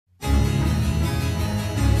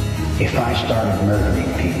If I started murdering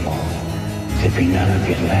people, there'd be none of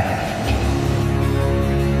you left.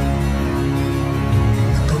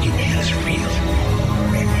 The boogeyman is real,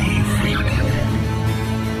 and he freed him.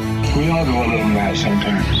 We all go a little mad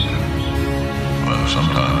sometimes. Well,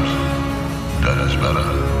 sometimes that is better.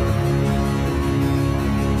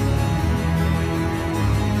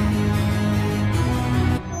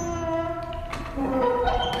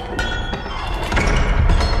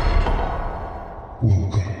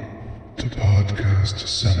 Welcome to Podcast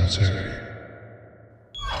Cemetery.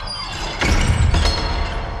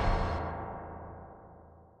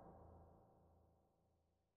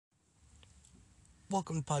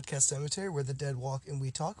 Welcome to Podcast Cemetery, where the dead walk and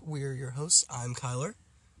we talk. We're your hosts. I'm Kyler.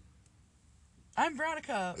 I'm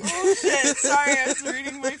Veronica. Oh shit! Sorry, I was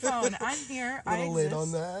reading my phone. I'm here. A little late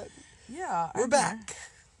on that. Yeah, We're back.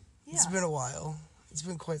 Yeah. It's been a while. It's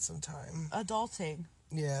been quite some time. Adulting.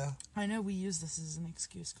 Yeah. I know we use this as an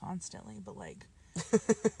excuse constantly, but like,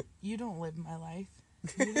 you don't live my life.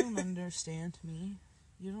 You don't understand me.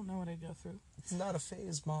 You don't know what I go through. It's not a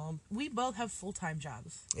phase, Mom. We both have full-time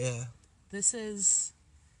jobs. Yeah. This is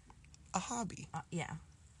a hobby. Yeah.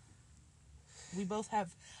 We both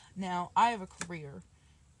have. Now, I have a career.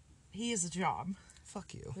 He has a job.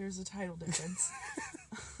 Fuck you. There's a title difference.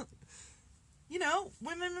 You know,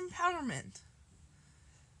 women empowerment.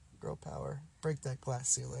 Girl power. Break that glass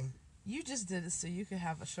ceiling. You just did it so you could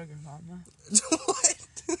have a sugar mama. What?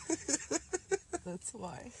 That's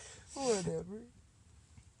why. Whatever.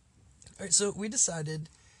 Alright, so we decided,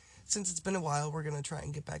 since it's been a while, we're going to try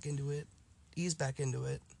and get back into it. Ease back into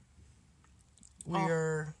it. We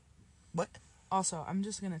are... What? Also, I'm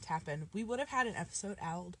just going to tap in. We would have had an episode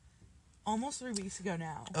out almost 3 weeks ago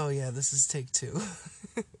now. Oh, yeah, this is take 2.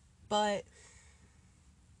 But...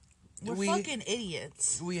 We're fucking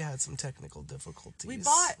idiots. We had some technical difficulties. We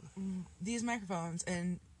bought these microphones,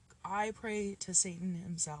 and I pray to Satan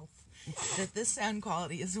himself that this sound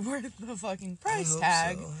quality is worth the fucking price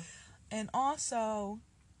tag. So. And also,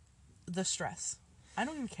 the stress. I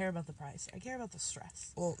don't even care about the price. I care about the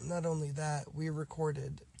stress. Well, not only that, we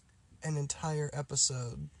recorded an entire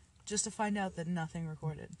episode. Just to find out that nothing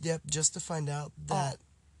recorded. Yep, just to find out that...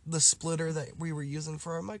 the splitter that we were using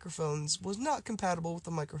for our microphones was not compatible with the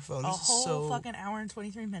microphones. A whole fucking hour and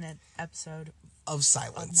 23-minute episode of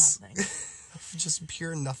silence. Of nothing. Of just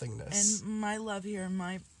pure nothingness. And my love here,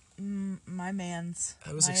 my man's...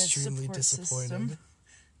 I was extremely disappointed.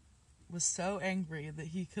 Was so angry that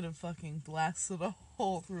he could have fucking blasted a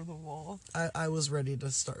hole through the wall. I was ready to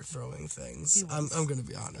start throwing things. I'm gonna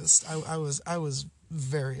be honest. I was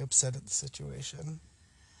very upset at the situation.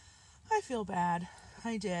 I feel bad.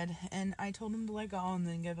 I did, and I told him to let go and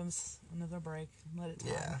then give him another break and let it die.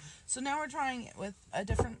 Yeah. So now we're trying it with a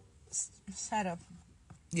different setup.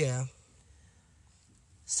 Yeah.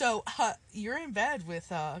 So, you're in bed with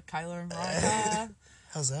Kyler and Veronica.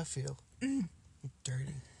 How's that feel?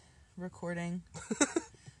 Dirty. Recording.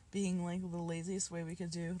 Being like the laziest way we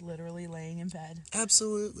could do, literally laying in bed.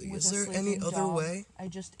 Absolutely. Is there any other way? I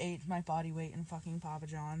just ate my body weight in fucking Papa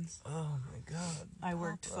John's. Oh my god. I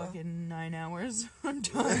worked fucking 9 hours. I'm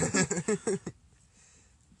done.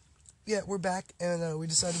 Yeah, we're back, and we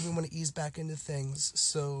decided we want to ease back into things,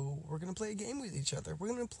 so we're going to play a game with each other. We're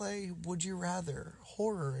going to play Would You Rather,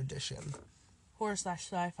 Horror Edition. Horror /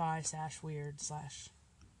 sci-fi / weird /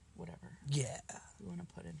 whatever. Yeah. We want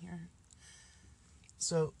to put in here.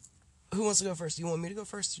 So, who wants to go first? Do you want me to go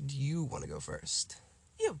first, or do you want to go first?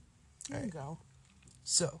 You. You All can right. go.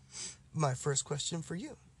 So, my first question for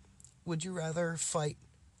you. Would you rather fight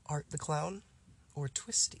Art the Clown or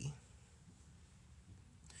Twisty?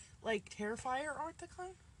 Like Terrifier Art the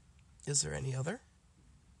Clown? Is there any other?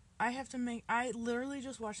 I literally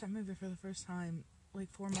just watched that movie for the first time like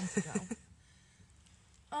 4 months ago.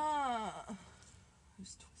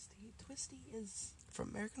 Who's Twisty? Twisty is... From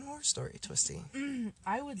American Horror Story, Twisty.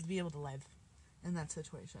 I would be able to live in that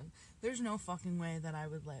situation. There's no fucking way that I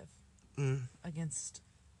would live against...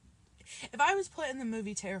 If I was put in the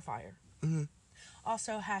movie Terrifier.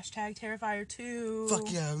 Also, hashtag Terrifier 2.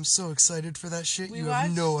 Fuck yeah, I'm so excited for that shit. We You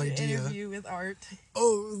have no watched idea. the interview with Art.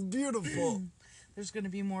 Oh, it was beautiful. There's going to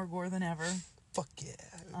be more gore than ever. Fuck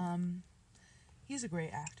yeah. He's a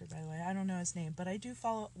great actor, by the way. I don't know his name, but we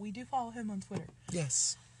do follow him on Twitter.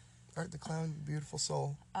 Yes. Art the Clown, beautiful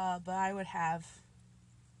soul. But I would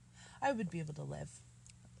be able to live.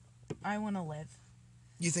 I want to live.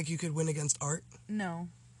 You think you could win against Art? No.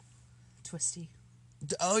 Twisty.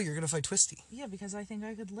 Oh, you're gonna fight Twisty. Yeah, because I think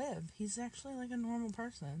I could live. He's actually like a normal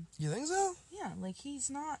person. You think so? Yeah, like he's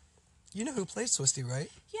not... You know who plays Twisty, right?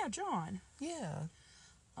 Yeah, John. Yeah.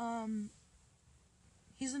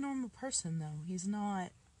 He's a normal person, though. He's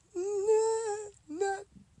not... not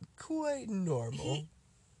quite normal.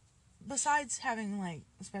 Besides having, like,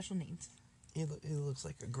 special needs. He looks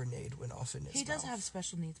like a grenade went off in his He does mouth. have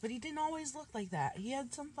special needs, but he didn't always look like that. He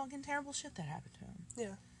had some fucking terrible shit that happened to him.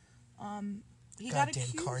 Yeah. He got Goddamn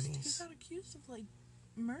accused. carnies. He got accused of, like,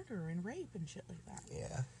 murder and rape and shit like that.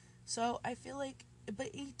 Yeah. So I feel like,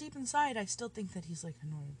 but deep inside, I still think that he's like a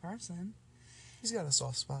normal person. He's got a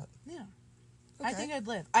soft spot. Yeah. I Okay. think I'd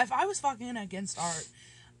live. If I was fucking against art,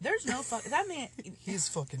 there's no fuck. That man. He's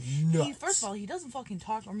fucking nuts. First of all, he doesn't fucking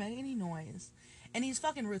talk or make any noise. And he's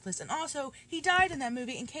fucking ruthless. And also, he died in that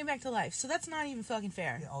movie and came back to life. So that's not even fucking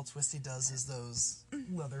fair. Yeah, all Twisty does is those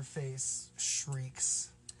Leatherface shrieks.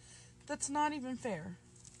 That's not even fair.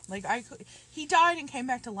 Like, he died and came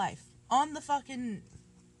back to life on the fucking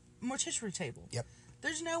mortuary table. Yep.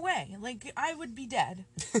 There's no way. Like, I would be dead.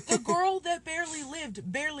 The girl that barely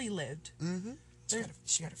lived. Mm-hmm.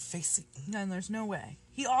 She got her face eaten. No, there's no way.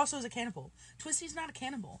 He also is a cannibal. Twisty's not a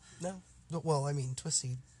cannibal. No. But, well, I mean,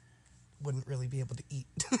 Twisty wouldn't really be able to eat.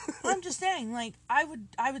 I'm just saying, like, I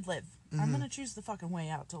would live. I'm gonna choose the fucking way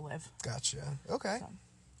out to live. Gotcha. Okay. So,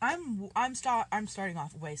 I'm starting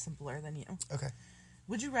off way simpler than you. Okay.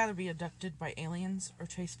 Would you rather be abducted by aliens or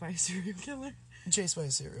chased by a serial killer? Chased by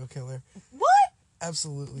a serial killer. What?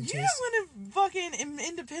 Absolutely You chased. don't want to fucking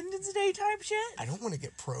Independence Day type shit? I don't want to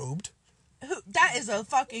get probed. That is a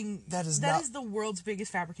fucking... That is That not- is the world's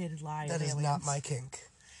biggest fabricated lie. That of is aliens. not my kink.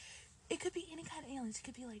 It could be any kind of aliens. It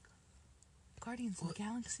could be like Guardians of the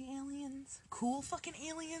Galaxy aliens. Cool fucking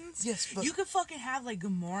aliens. Yes, but- You could fucking have like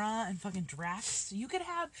Gamora and fucking Drax. You could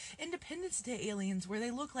have Independence Day aliens where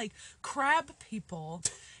they look like crab people.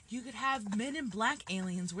 You could have Men in Black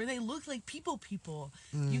aliens where they look like people.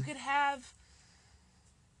 You could have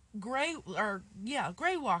gray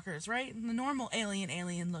walkers, right? The normal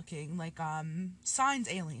alien looking, like Signs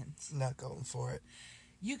aliens. Not going for it.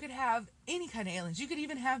 You could have any kind of aliens. You could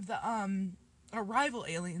even have the Arrival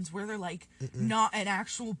aliens where they're like not an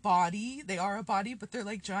actual body. They are a body, but they're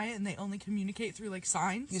like giant and they only communicate through like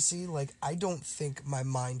signs. You see, like, I don't think my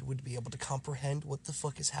mind would be able to comprehend what the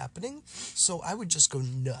fuck is happening, so I would just go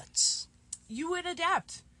nuts. You would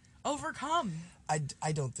adapt, overcome.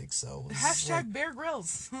 I don't think so. Hashtag Bear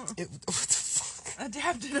Grylls. What the fuck?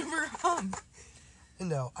 Adapt and overcome.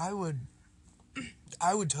 No, I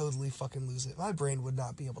would totally fucking lose it. My brain would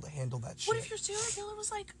not be able to handle that shit. What if your serial killer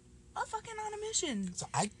was like a fucking on a mission? So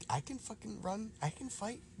I can fucking run. I can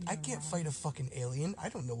fight. I can't fight a fucking alien. I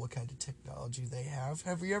don't know what kind of technology they have.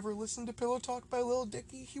 Have you ever listened to Pillow Talk by Lil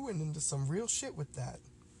Dicky? He went into some real shit with that.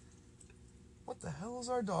 What the hell is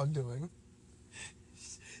our dog doing?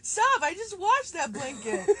 Stop! I just washed that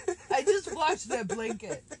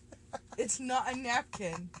blanket. It's not a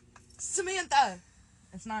napkin. Samantha!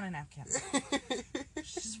 It's not a napkin.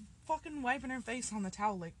 She's fucking wiping her face on the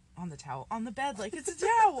towel, like, on the bed, like it's a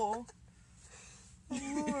towel.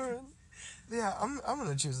 Lord. Yeah, I'm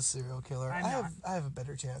gonna choose a serial killer. I'm I not. have a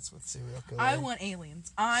better chance with serial killer. I want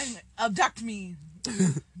aliens. Abduct me.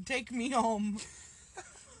 Take me home.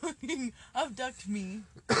 Fucking abduct me.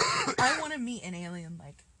 I want to meet an alien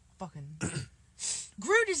like fucking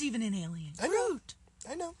Groot is even an alien. I know. Groot.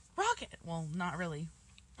 I know. Rocket. Well, not really.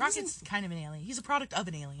 Rocket's kind of an alien. He's a product of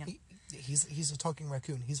an alien. He's a talking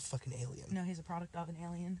raccoon. He's a fucking alien. No, he's a product of an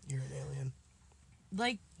alien. You're an alien.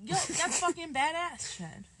 Like, yo, that's fucking badass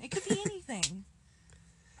shit. It could be anything.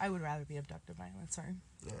 I would rather be abducted by aliens, sorry.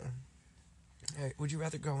 Yeah. All right, would you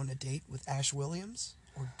rather go on a date with Ash Williams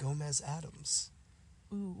or Gomez Adams?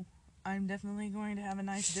 Ooh, I'm definitely going to have a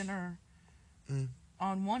nice dinner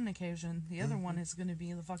on one occasion. The other one is going to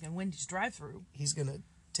be the fucking Wendy's drive-thru. He's gonna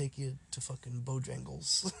take you to fucking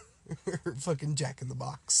Bojangles or fucking Jack in the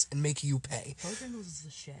Box and make you pay. Bojangles is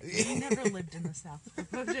the shit. We never lived in the South,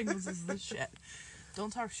 but Bojangles is the shit.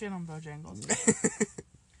 Don't talk shit on Bojangles.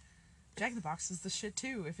 Jack in the Box is the shit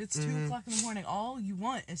too. If it's 2 o'clock in the morning, all you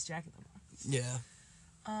want is Jack in the Box. Yeah.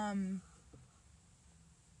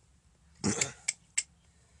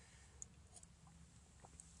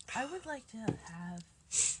 I would like to have...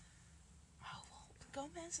 Oh, well,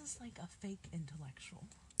 Gomez is like a fake intellectual.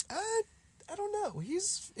 I don't know.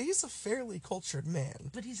 He's a fairly cultured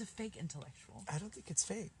man. But he's a fake intellectual. I don't think it's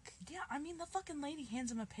fake. Yeah, I mean, the fucking lady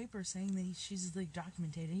hands him a paper saying that she's, like,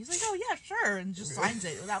 documented. He's like, oh, yeah, sure, and just signs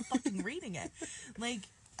it without fucking reading it. Like...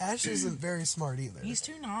 Ash isn't very smart either. He's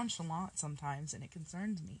too nonchalant sometimes, and it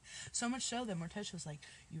concerns me. So much so that Morticia's like,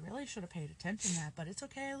 you really should have paid attention to that, but it's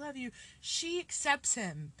okay, I love you. She accepts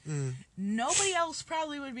him. Nobody else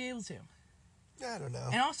probably would be able to. I don't know.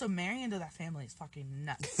 And also, marrying into that family is fucking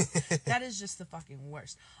nuts. That is just the fucking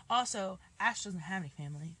worst. Also, Ash doesn't have any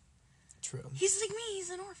family. True. He's like me, he's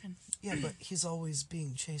an orphan. Yeah, but he's always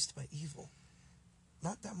being chased by evil.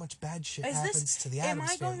 Not that much bad shit happens to the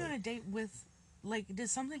Addams family. Am I going on a date with, like, did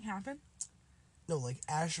something happen? No, like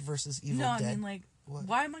Ash versus Evil Dead. No, I mean, like, what?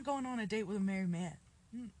 Why am I going on a date with a married man?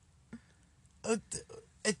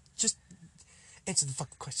 Just answer the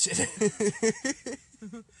fucking question.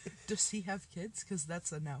 Does he have kids? Because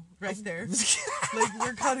that's a no. Right there. Like,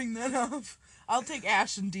 we're cutting that off. I'll take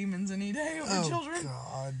Ash and demons any day over children. Oh,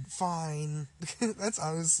 God. Fine. That's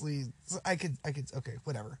honestly... okay,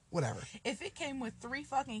 whatever. If it came with 3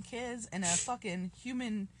 fucking kids and a fucking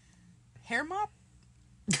human hair mop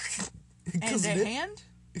and a hand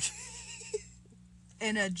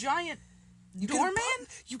and a giant doorman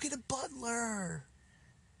you get a butler.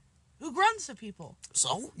 who grunts at people.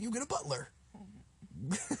 So, you get a butler.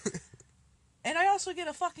 And I also get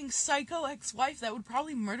a fucking psycho ex-wife that would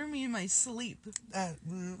probably murder me in my sleep. Yeah.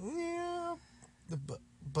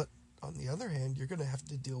 But on the other hand, you're gonna have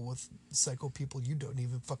to deal with psycho people you don't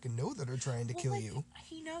even fucking know that are trying to kill you.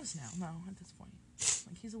 He knows now, at this point.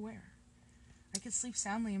 Like, he's aware. I could sleep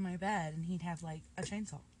soundly in my bed and he'd have, like, a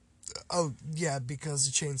chainsaw. Oh, yeah, because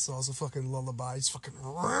the chainsaw's a fucking lullaby. It's fucking...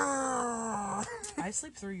 I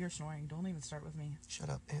sleep through your snoring. Don't even start with me. Shut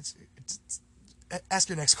up. Ask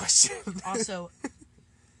your next question. Also,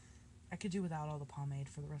 I could do without all the pomade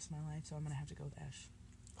for the rest of my life, so I'm gonna have to go with Ash.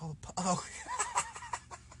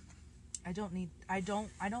 I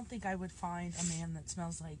don't think I would find a man that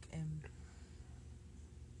smells like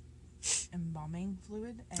embalming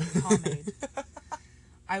fluid and pomade.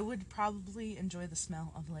 I would probably enjoy the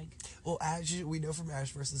smell of, like... Well, we know from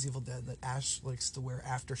Ash vs. Evil Dead that Ash likes to wear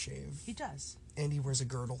aftershave. He does. And he wears a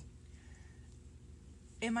girdle.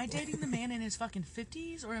 Am I dating the man in his fucking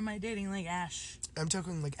 50s, or am I dating, like, Ash? I'm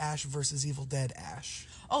talking, like, Ash vs. Evil Dead Ash.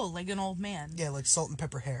 Oh, like an old man. Yeah, like salt and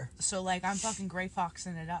pepper hair. So, like, I'm fucking Gray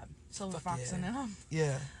Foxing it up. Silver Foxing it up.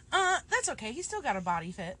 Yeah. That's okay. He's still got a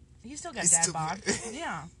body fit. He's still got dad bod.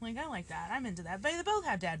 Yeah, like, I like that. I'm into that. But they both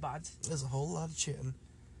have dad bods. There's a whole lot of chin.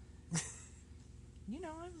 You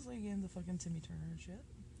know, I was, like, into fucking Timmy Turner and shit.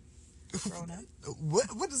 Growing up.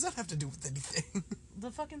 What does that have to do with anything? The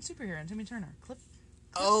fucking superhero in Timmy Turner. Cliff.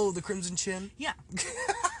 Oh, the Crimson Chin? Yeah.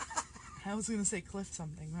 I was going to say Cliff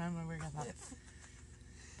something, but I don't know where I got that.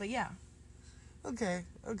 But yeah. Okay.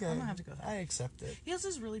 I'm going to have to go with that. I accept it. He has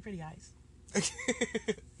those really pretty eyes.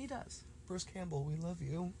 He does. Bruce Campbell, we love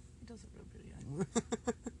you. He does have really pretty eyes.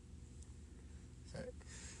 Sorry.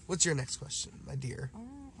 What's your next question, my dear?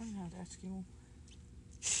 I'm going to have to ask you.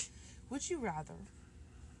 Would you rather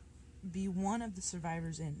be one of the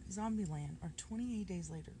survivors in Zombieland or 28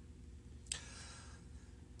 Days Later?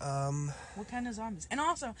 What kind of zombies? And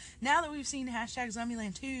also, now that we've seen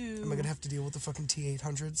 #Zombieland 2... Am I gonna have to deal with the fucking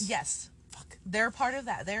T-800s? Yes. Fuck. They're part of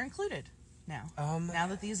that. They're included now. Now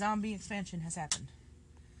that the zombie expansion has happened.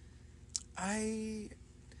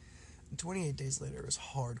 28 Days Later is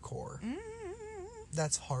hardcore.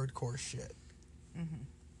 That's hardcore shit.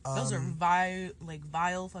 Those are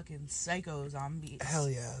vile fucking psycho zombies. Hell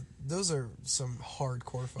yeah. Those are some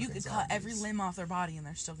hardcore fucking You could zombies. cut every limb off their body and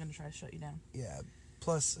they're still gonna try to shut you down. Yeah.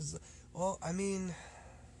 Plus, I mean...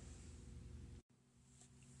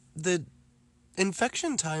 The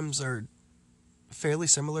infection times are fairly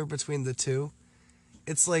similar between the two.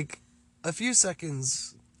 It's like a few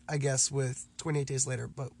seconds, I guess, with 28 Days Later,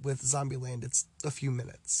 but with Zombieland, it's a few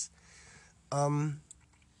minutes.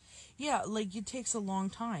 Yeah, like, it takes a long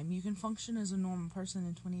time. You can function as a normal person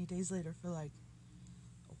in 28 Days Later for, like,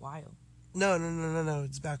 a while. No,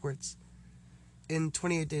 it's backwards. In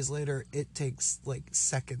 28 Days Later, it takes, like,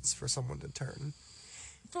 seconds for someone to turn.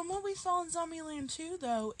 From what we saw in Zombieland 2,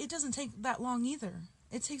 though, it doesn't take that long either.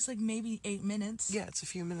 It takes, like, maybe 8 minutes. Yeah, it's a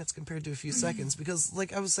few minutes compared to a few seconds, because,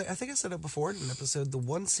 like, I think I said it before in an episode, the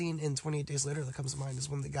one scene in 28 Days Later that comes to mind is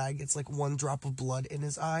when the guy gets, like, one drop of blood in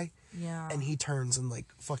his eye, yeah, and he turns in, like,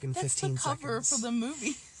 fucking 15 seconds. That's the cover for the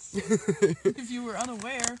movie, if you were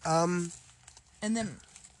unaware. And then...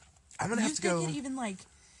 I'm gonna have to go... You could even, like...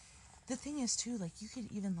 The thing is, too, like, you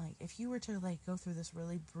could even, like, if you were to, like, go through this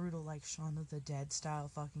really brutal, like, Shaun of the Dead style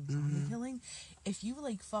fucking zombie killing, if you,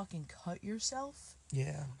 like, fucking cut yourself...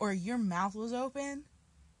 Yeah. Or your mouth was open,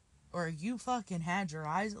 or you fucking had your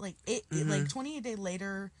eyes, like, it like, 28 Days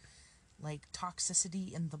Later, like,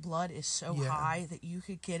 toxicity in the blood is so high that you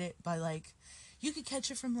could get it by, like, you could catch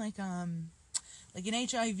it from, like an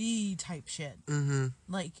HIV type shit.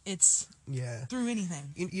 Like, it's through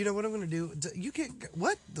anything. You know what I'm gonna do?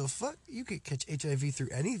 What the fuck? You could catch HIV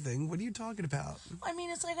through anything. What are you talking about? I mean,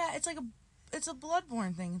 it's a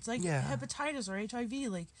bloodborne thing. It's like hepatitis or HIV.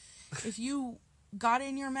 Like, if you got it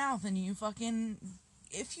in your mouth and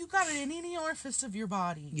if you got it in any orifice of your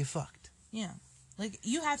body, You fucked. yeah, Like,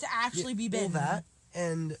 you have to actually be Well, bitten. that,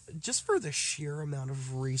 and just for the sheer amount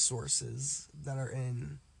of resources that are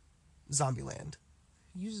in Zombieland.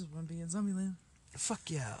 You just want to be in Zombieland.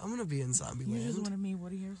 Fuck yeah, I'm gonna be in You just Zombieland. want to meet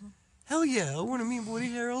Woody Harrelson. Hell yeah, I want to meet Woody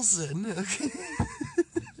Harrelson. Okay.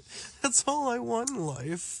 That's all I want in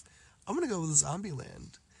life. I'm gonna go with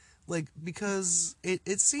Zombieland. Like, because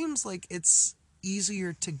it seems like it's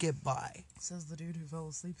easier to get by. Says the dude who fell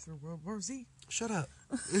asleep through World War Z. Shut up.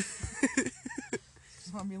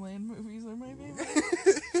 Zombieland movies are my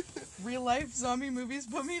favorite. Real life zombie movies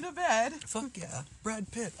put me to bed. Fuck yeah.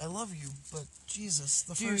 Brad Pitt, I love you, but Jesus,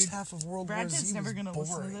 the Dude, first half of World Brad War Z Pitt's was never gonna boring.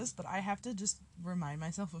 listen to this, but I have to just remind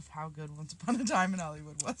myself of how good Once Upon a Time in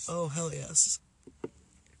Hollywood was. Oh, hell yes.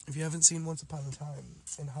 If you haven't seen Once Upon a Time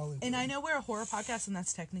in Hollywood... And I know we're a horror podcast, and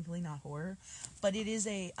that's technically not horror, but it is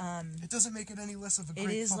a, It doesn't make it any less of a it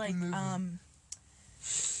great is fucking like, movie.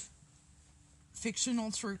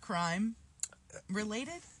 Fictional true crime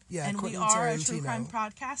related. Yeah, and Quentin we are a true Tarantino. crime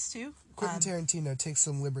podcast, too. Quentin Tarantino takes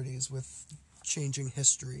some liberties with changing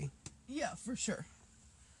history. Yeah, for sure.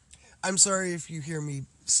 I'm sorry if you hear me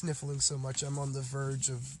sniffling so much. I'm on the verge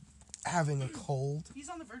of having a cold. He's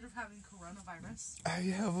on the verge of having coronavirus. I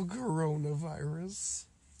have a coronavirus.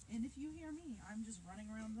 And if you hear me, I'm just running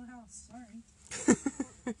around the house. Sorry.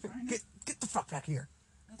 Get the fuck back here.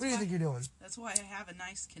 That's What do you why- think you're doing? That's why I have a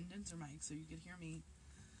nice condenser mic, so you could hear me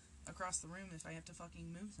across the room if I have to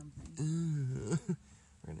fucking move something.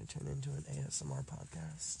 We're going to turn into an ASMR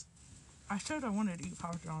podcast. I said I wanted to eat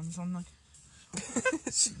Papa John's. I'm like,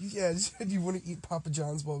 Yeah, you want to eat Papa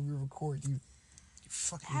John's while we record. You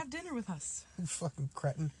fucking, have dinner with us. you fucking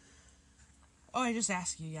cretin. Oh, I just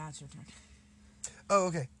asked you. Yeah, it's your turn. Oh,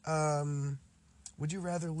 okay. Would you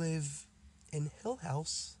rather live in Hill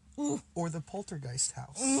House Ooh. or the Poltergeist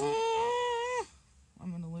house?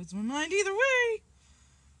 I'm gonna lose my mind either way.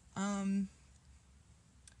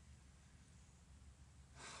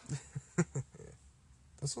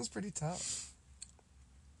 This one's pretty tough.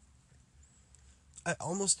 I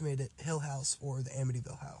almost made it Hill House or the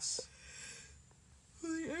Amityville house. The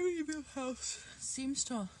Amityville house seems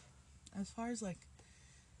to, as far as like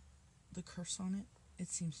the curse on it, it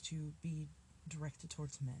seems to be directed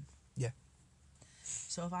towards men. Yeah.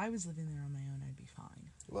 So if I was living there on my own, I'd be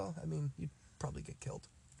fine. Well, I mean, you'd probably get killed.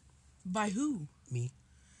 By who? Me.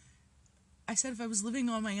 I said if I was living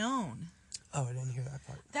on my own. Oh, I didn't hear that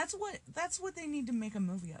part. That's what they need to make a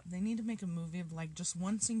movie of. They need to make a movie of like just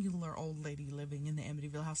one singular old lady living in the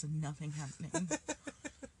Amityville house and nothing happening.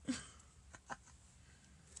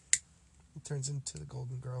 It turns into the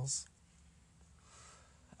Golden Girls.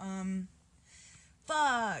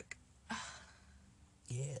 Fuck.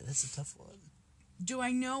 Yeah, that's a tough one. Do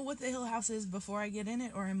I know what the Hill House is before I get in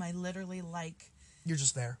it, or am I literally like, You're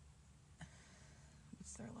just there.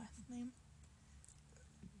 what's their last name?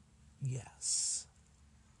 Yes.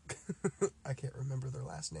 I can't remember their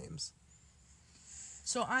last names.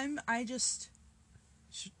 So I just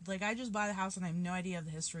buy the house and I have no idea of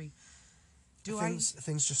the history.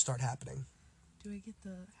 Things just start happening. Do I get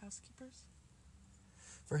the housekeepers?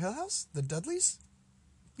 For Hill House? The Dudleys?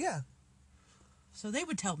 Yeah. So they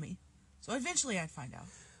would tell me. So eventually I'd find out.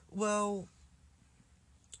 Well,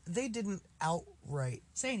 they didn't outright.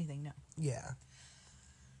 Say anything, no. Yeah.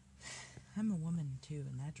 I'm a woman too,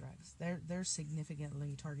 and that drives. They're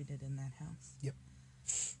significantly targeted in that house. Yep.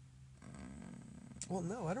 Well,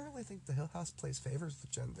 no, I don't really think the Hill House plays favors with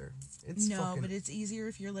gender. It's No, fucking, but it's easier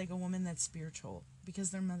if you're like a woman that's spiritual,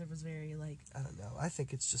 because their mother was very like. I don't know. I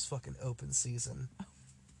think it's just fucking open season.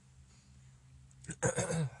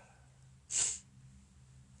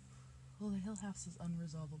 Well, the Hill House is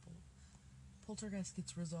unresolvable. Poltergeist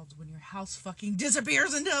gets resolved when your house fucking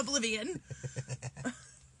disappears into oblivion.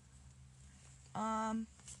 Then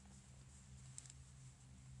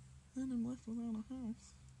I'm left without a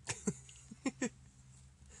house.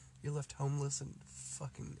 You're left homeless and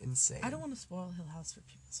fucking insane. I don't want to spoil Hill House for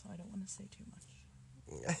people, so I don't want to say too much.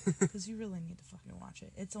 Because you really need to fucking watch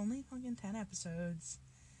it. It's only fucking 10 episodes.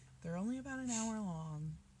 They're only about an hour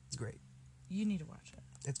long. It's great. You need to watch it.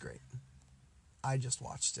 It's great. I just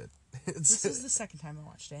watched it. This is the second time I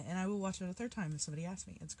watched it, and I will watch it a third time if somebody asks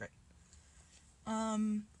me. It's great. I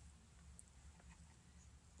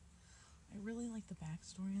really like the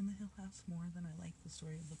backstory in the Hill House more than I like the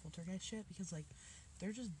story of the Poltergeist shit, because like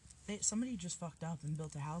somebody just fucked up and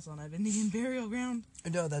built a house on an Indian burial ground.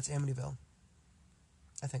 No, that's Amityville.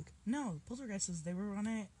 I think. No, Poltergeist is they were on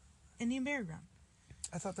an Indian burial ground.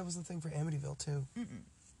 I thought that was the thing for Amityville too.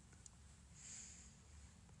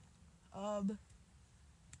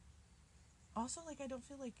 Also, like, I don't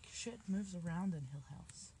feel like shit moves around in Hill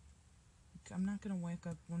House. I'm not gonna wake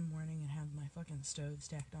up one morning and have my fucking stove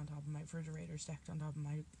stacked on top of my refrigerator, stacked on top of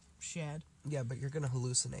my shed. Yeah, but you're gonna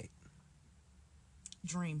hallucinate.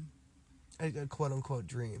 Dream. A quote-unquote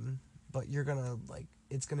dream. But you're gonna, like,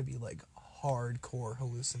 it's gonna be, like, hardcore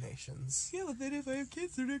hallucinations. Yeah, but then if I have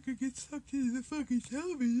kids, they're not gonna get sucked into the fucking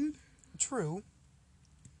television. True.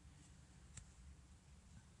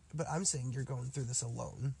 But I'm saying you're going through this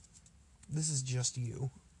alone. This is just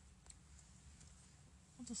you.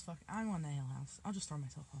 I want a Hill House. I'll just throw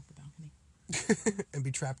myself off the balcony. And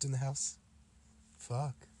be trapped in the house?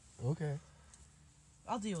 Fuck. Okay.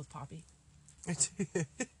 I'll deal with Poppy. A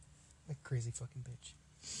crazy fucking bitch.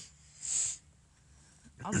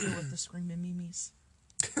 I'll deal with the screaming memes.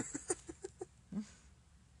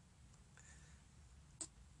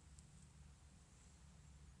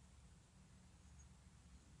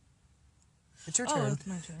 It's your turn. It's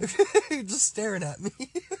my turn. You're just staring at me.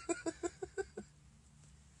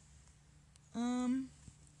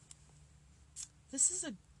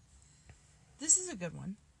 This is a good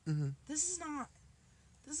one. Mm-hmm. This is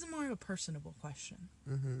more of a personable question.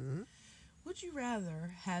 Mm-hmm. Would you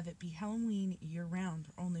rather have it be Halloween year-round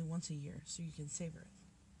or only once a year so you can savor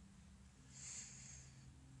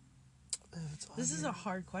it? This is a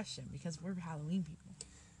hard question because we're Halloween people.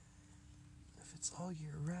 If it's all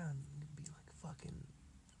year round, it'd be like fucking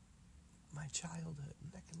my childhood,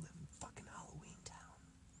 and I can live in fucking Halloween Town.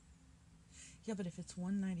 Yeah, but if it's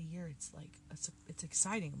one night a year, it's like it's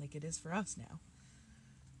exciting, like it is for us now.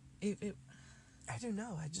 I don't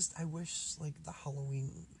know. I wish like the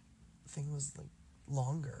Halloween thing was like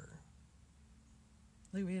longer.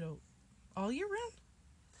 Like we had all year round.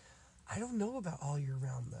 I don't know about all year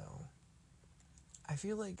round though. I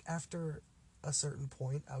feel like after a certain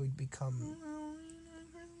point, I would become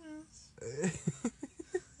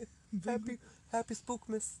happy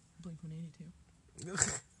Spookmas. Blink-182.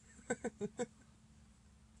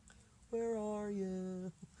 Where are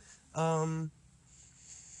you?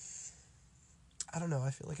 I don't know.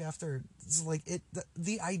 I feel like after it's like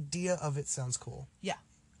the idea of it sounds cool. Yeah.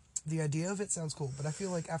 The idea of it sounds cool, but I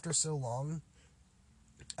feel like after so long,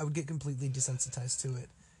 I would get completely desensitized to it,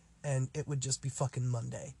 and it would just be fucking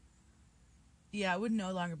Monday. Yeah, it would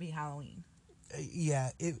no longer be Halloween.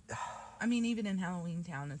 I mean, even in Halloween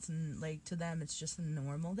Town, it's like to them, it's just a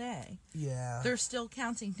normal day. Yeah. They're still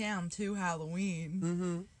counting down to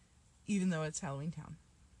Halloween, even though it's Halloween Town.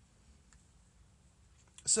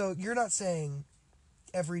 So you're not saying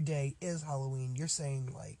every day is Halloween. You're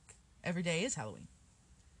saying like every day is Halloween.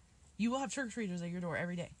 You will have trick-or-treaters at your door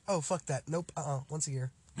every day. Oh, fuck that. Nope. Once a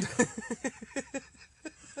year.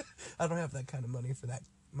 I don't have that kind of money for that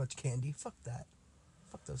much candy. Fuck that.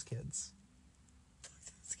 Fuck those kids.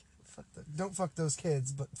 Don't fuck those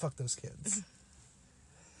kids, but fuck those kids.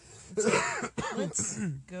 Let's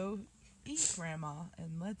go eat, Grandma,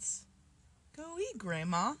 and let's go eat,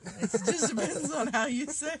 Grandma. It just depends on how you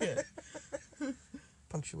say it.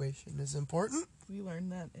 Punctuation is important. We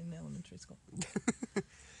learned that in elementary school.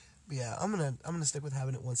 Yeah, I'm gonna stick with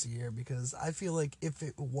having it once a year because I feel like if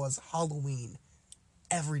it was Halloween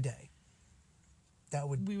every day,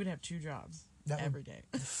 we would have 2 jobs every day.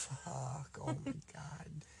 Fuck! Oh my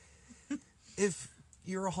god! If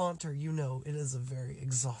you're a haunter, you know it is a very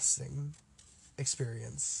exhausting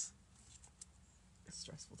experience. It's a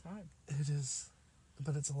stressful time. It is,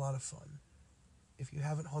 but it's a lot of fun. If you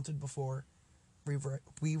haven't haunted before,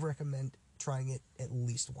 we recommend trying it at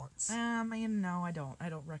least once. No, I don't. I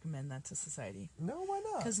don't recommend that to society. No, why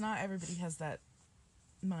not? Because not everybody has that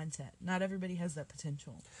mindset. Not everybody has that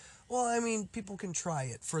potential. Well, I mean, people can try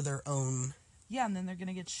it for their own. Yeah, and then they're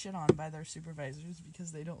gonna get shit on by their supervisors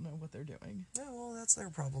because they don't know what they're doing. Yeah, well, that's their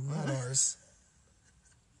problem, not ours.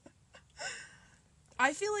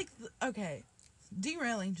 I feel like okay,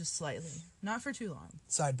 derailing just slightly, not for too long.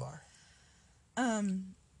 Sidebar.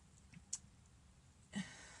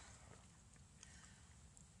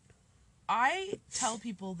 I tell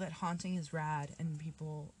people that haunting is rad and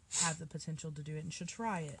people have the potential to do it and should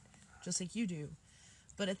try it, just like you do.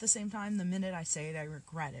 But at the same time, the minute I say it, I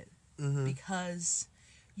regret it. Mm-hmm. Because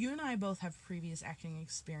you and I both have previous acting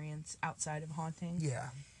experience outside of haunting. Yeah.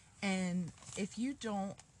 And if you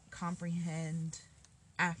don't comprehend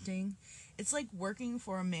acting, it's like working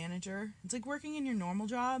for a manager. It's like working in your normal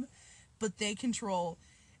job, but they control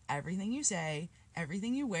everything you say,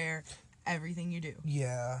 everything you wear, everything you do.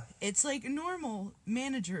 Yeah. It's like a normal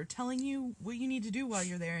manager telling you what you need to do while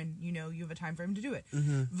you're there and you know you have a time frame to do it.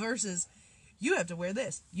 Mm-hmm. Versus, you have to wear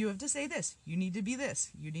this, you have to say this, you need to be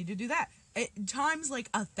this, you need to do that. Times like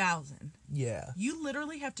 1,000. Yeah. You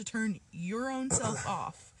literally have to turn your own self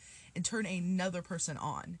off and turn another person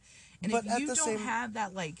on. And but if you don't have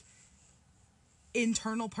that, like,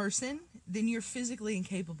 internal person, then you're physically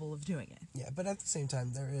incapable of doing it. Yeah, but at the same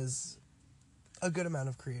time, there is a good amount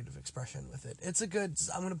of creative expression with it.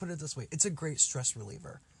 I'm going to put it this way, it's a great stress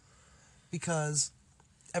reliever. Because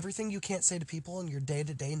everything you can't say to people in your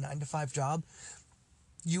day-to-day 9-to-5 job,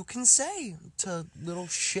 you can say to little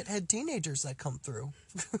shithead teenagers that come through.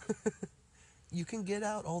 You can get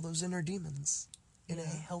out all those inner demons in a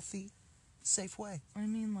healthy, safe way. I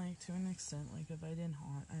mean, like, to an extent, like, if I didn't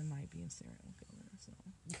haunt, I might be a serial killer, so.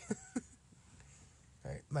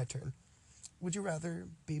 Alright, my turn. Would you rather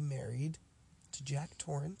be married to Jack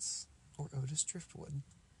Torrance or Otis Driftwood?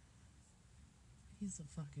 He's a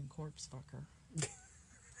fucking corpse fucker.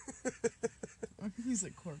 He's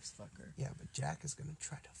a corpse fucker. Yeah, but Jack is gonna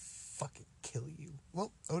try to fucking kill you.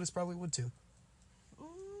 Well, Otis probably would too.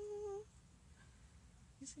 Ooh.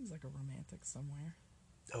 He seems like a romantic somewhere.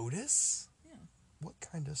 Otis? Yeah. What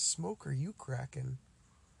kind of smoke are you cracking?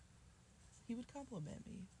 He would compliment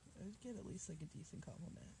me. I would get at least like a decent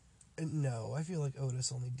compliment. No, I feel like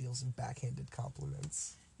Otis only deals in backhanded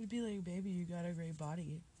compliments. He'd be like, baby, you got a great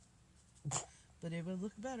body. But it would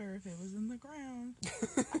look better if it was in the ground.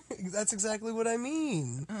 That's exactly what I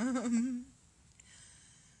mean.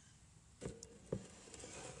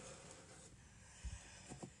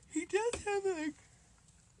 He does have like,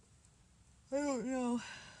 I don't know.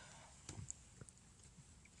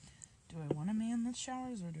 Do I want a man that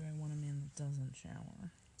showers or do I want a man that doesn't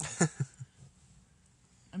shower?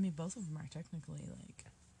 I mean, both of them are technically like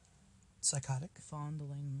Psychotic?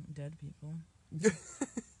 fondling dead people.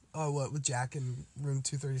 Oh, what, with Jack in room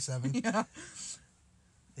 237? Yeah.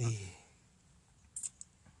 Eh.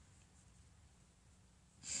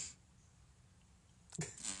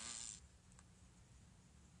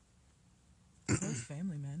 Those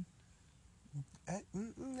family men.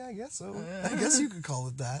 I guess so. I guess you could call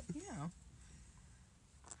it that. Yeah.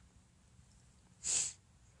 This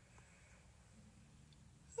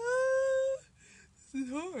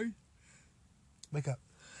is hard. Wake up.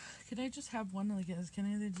 Can I just have one, like, can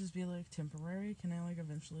I just be, like, temporary? Can I, like,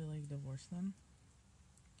 eventually, like, divorce them?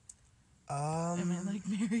 Am I, like,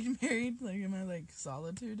 married? Like, am I, like,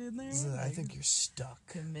 solitude in there? I Like, think you're stuck.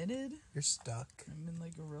 committed? You're stuck. I'm in,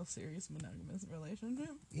 like, a real serious monogamous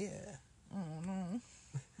relationship? Yeah. Oh, no.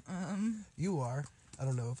 You are. I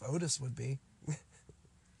don't know if Otis would be.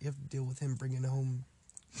 You have to deal with him bringing home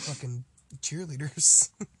fucking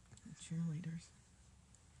cheerleaders. Cheerleaders.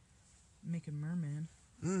 Making merman.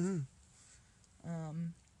 Mm-hmm.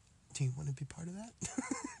 Do you want to be part of that?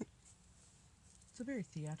 It's a very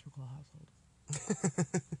theatrical household.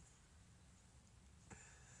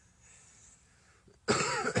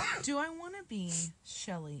 Do I want to be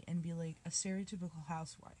Shelley and be like a stereotypical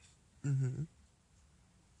housewife? Mm-hmm.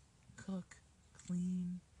 Cook,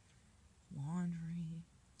 clean, laundry.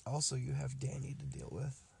 Also, you have Danny to deal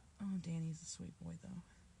with. Oh, Danny's a sweet boy, though.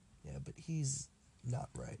 Yeah, but he's not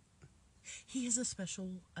right. He has a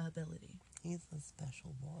special ability. He's a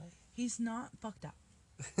special boy. He's not fucked up.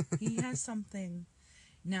 He has something.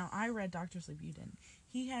 Now, I read Dr. Sleep, you didn't.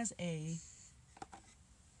 He has a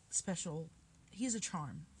special. He has a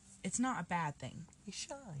charm. It's not a bad thing. He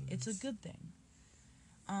shines. It's a good thing.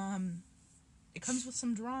 It comes with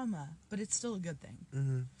some drama, but it's still a good thing.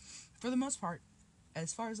 Mm-hmm. For the most part,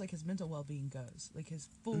 as far as like his mental well-being goes, like his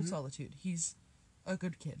full solitude, he's a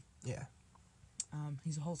good kid. Yeah.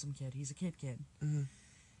 He's a wholesome kid. He's a kid. Mm-hmm.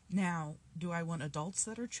 Now, do I want adults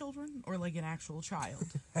that are children or like an actual child?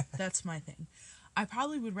 That's my thing. I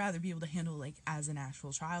probably would rather be able to handle like as an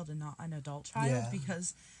actual child and not an adult child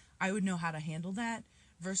because I would know how to handle that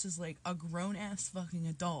versus like a grown-ass fucking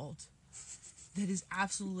adult that is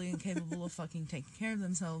absolutely incapable of fucking taking care of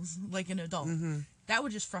themselves like an adult. Mm-hmm. That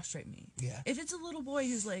would just frustrate me. Yeah. If it's a little boy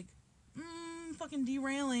who's like, fucking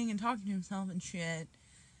derailing and talking to himself and shit,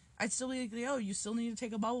 I'd still be like, yo, you still need to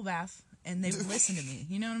take a bubble bath. And they would listen to me.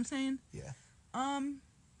 You know what I'm saying? Yeah.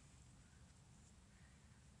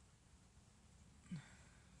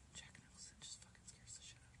 Jack Nicholson just fucking scares the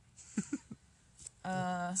shit out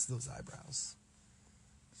of me. It's those eyebrows.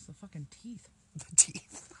 It's the fucking teeth. The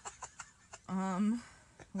teeth. At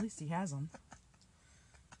least he has them.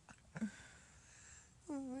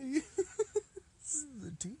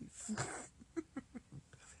 The teeth.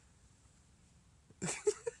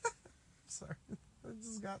 Sorry. It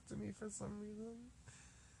just got to me for some reason.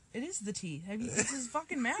 It is the teeth. It's his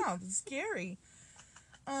fucking mouth. It's scary.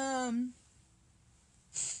 I'm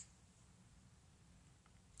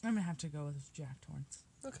gonna have to go with Jack Torrance.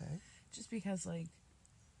 Okay. Just because, like...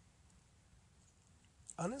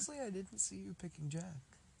 Honestly, I didn't see you picking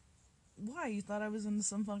Jack. Why? You thought I was into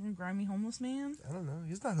some fucking grimy homeless man? I don't know.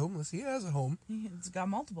 He's not homeless. He has a home. He's got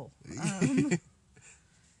multiple.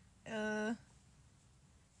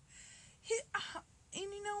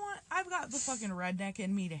 got the fucking redneck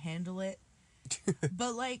in me to handle it.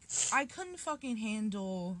 But, like, I couldn't fucking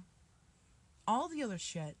handle all the other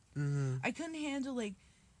shit. Mm-hmm. I couldn't handle, like,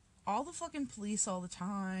 all the fucking police all the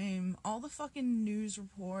time, all the fucking news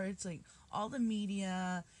reports, like, all the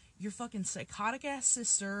media, your fucking psychotic-ass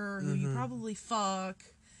sister, who you probably fuck.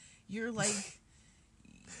 You're, like...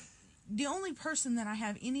 the only person that I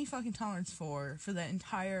have any fucking tolerance for the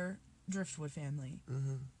entire Driftwood family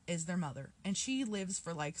is their mother. And she lives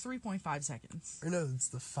for like 3.5 seconds. Or no, it's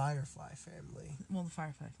the Firefly family. Well, the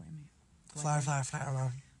Firefly family. Firefly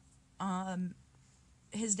family.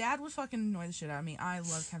 His dad would fucking annoy the shit out of me. I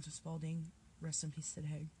love Captain Spaulding. Rest in peace, Sid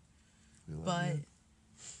Haig. But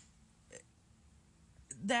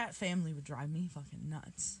that family would drive me fucking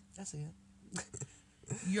nuts. I see it.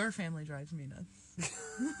 Your family drives me nuts.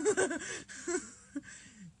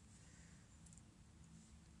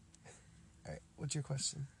 Alright, what's your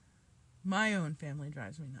question? My own family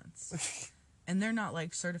drives me nuts. And they're not,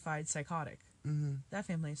 like, certified psychotic. Mm-hmm. That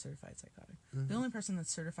family is certified psychotic. Mm-hmm. The only person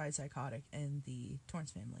that's certified psychotic in the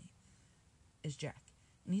Torrance family is Jack.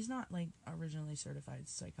 And he's not, like, originally certified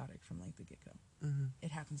psychotic from, like, the get-go. Mm-hmm.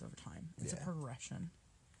 It happens over time. It's a progression.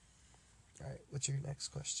 Alright, what's your next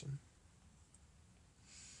question?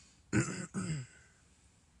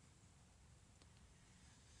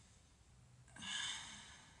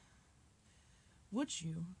 Would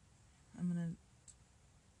you... I'm gonna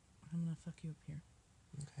fuck you up here.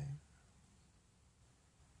 Okay.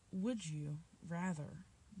 Would you rather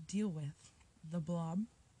deal with the Blob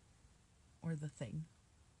or the Thing?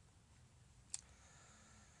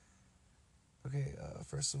 Okay,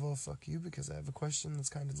 first of all, fuck you, because I have a question that's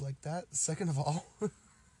kind of like that. Second of all,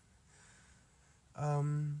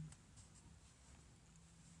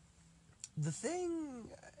 the Thing...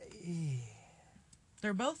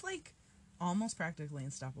 They're both, like, almost practically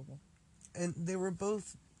unstoppable. And they were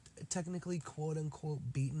both technically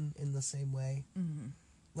quote-unquote beaten in the same way. Mm-hmm.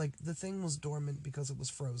 Like, the Thing was dormant because it was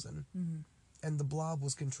frozen. Mm-hmm. And the Blob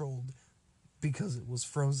was controlled because it was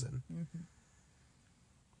frozen.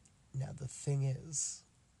 Mm-hmm. Now, the thing is...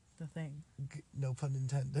 The Thing. No pun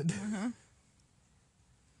intended. Uh-huh.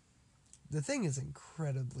 The Thing is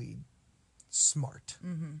incredibly smart.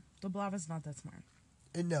 Mm-hmm. The Blob is not that smart.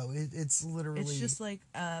 No, it's literally... It's just like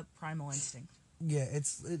a primal instinct. Yeah,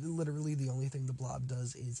 literally the only thing the Blob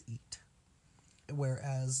does is eat.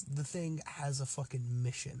 Whereas the Thing has a fucking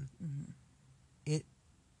mission. Mm-hmm. It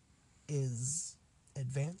is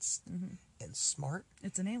advanced and smart.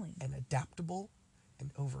 It's an alien. And adaptable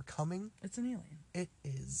and overcoming. It's an alien. It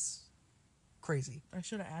is crazy. I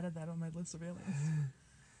should have added that on my list of aliens.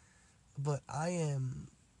 But I am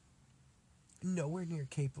nowhere near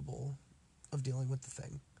capable of dealing with the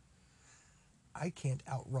Thing. I can't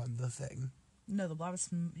outrun the Thing. No, the Blob is...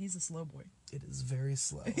 He's a slow boy. It is very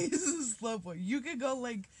slow. He's a slow boy. You could go,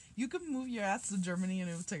 like... You could move your ass to Germany and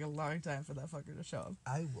it would take a long time for that fucker to show up.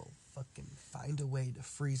 I will fucking find a way to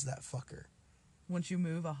freeze that fucker. Once you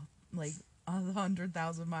move,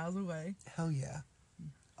 100,000 miles away. Hell yeah.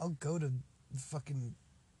 I'll go to fucking...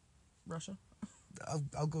 Russia?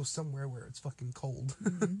 I'll go somewhere where it's fucking cold.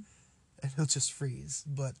 Mm-hmm. And he'll just freeze.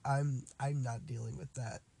 But I'm not dealing with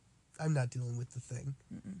that. I'm not dealing with the Thing.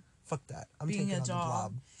 Mm-mm. Fuck that. I'm Being taking a on the Blob.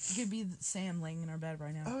 dog. It could be Sam laying in our bed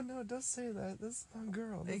right now. Oh no, don't say that. That's my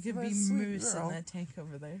girl. That's It could my be sweet Moose girl. in that tank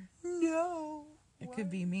over there. No. It could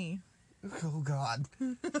be me. Oh God.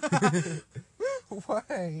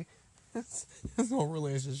 Why? This whole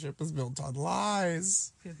relationship is built on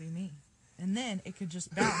lies. Could be me. And then it could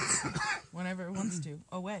just bounce whenever it wants to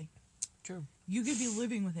away. True. You could be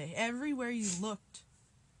living with it. Everywhere you looked,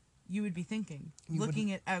 you would be thinking. You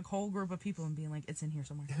looking at a whole group of people and being like, it's in here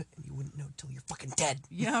somewhere. And you wouldn't know till you're fucking dead.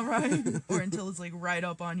 Yeah, right. Or until it's like right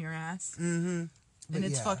up on your ass. Mm-hmm. And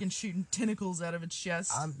it's fucking shooting tentacles out of its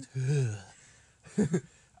chest. I'm going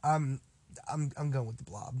with the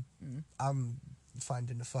Blob. I'm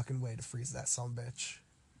finding a fucking way to freeze that sumbitch.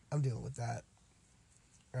 I'm dealing with that.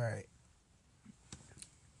 Alright.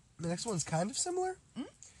 The next one's kind of similar.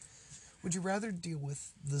 Would you rather deal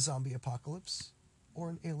with the zombie apocalypse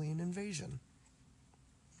or an alien invasion?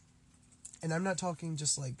 And I'm not talking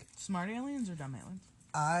just like... Smart aliens or dumb aliens?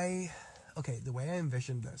 Okay, the way I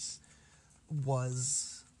envisioned this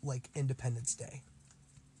was like Independence Day.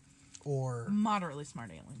 Or... Moderately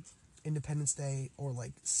smart aliens. Independence Day or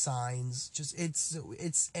like Signs. Just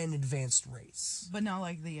it's an advanced race. But not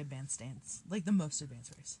like the advanced dance. Like the most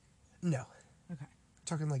advanced race. No. Okay.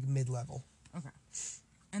 Talking like mid-level. Okay.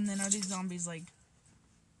 And then are these zombies like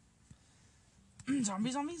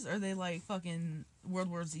zombies? Or are they like fucking World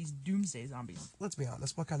War Z's doomsday zombies? Let's be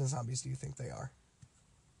honest. What kind of zombies do you think they are?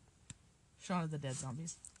 Shaun of the Dead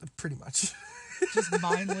zombies. Pretty much. Just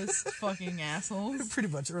mindless fucking assholes. Pretty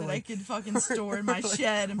much. Or that like, I could fucking store in my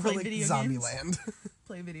shed and play like video Zombie games. Land.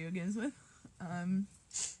 Play video games with. I'm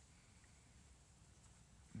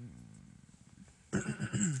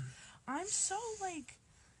so, like,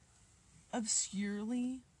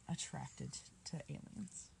 obscurely attracted to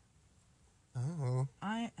aliens. Oh.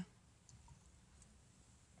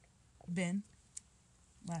 Ben,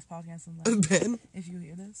 last podcast on that. Ben? If you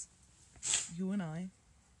hear this, you and I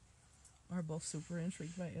are both super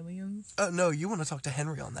intrigued by aliens. No, you want to talk to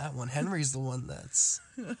Henry on that one. Henry's the one that's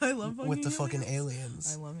I love fucking with the aliens. fucking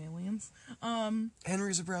aliens. I love aliens.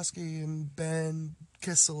 Henry Zabrowski and Ben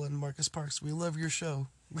Kissel and Marcus Parks, we love your show.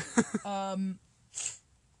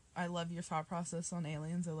 I love your thought process on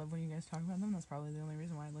aliens. I love when you guys talk about them. That's probably the only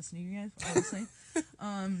reason why I listen to you guys, obviously.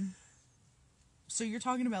 So you're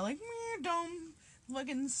talking about, like, dome,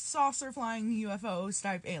 fucking saucer flying UFOs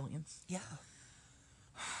type aliens. Yeah.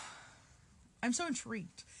 I'm so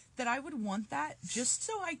intrigued that I would want that just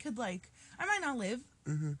so I could, like, I might not live,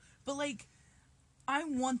 but, like, I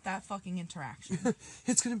want that fucking interaction.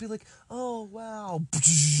 It's gonna be like, oh, wow.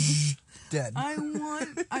 Dead. I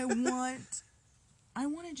want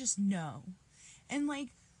to just know. And, like,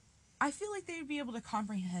 I feel like they'd be able to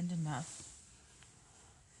comprehend enough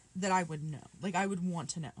that I would know. Like, I would want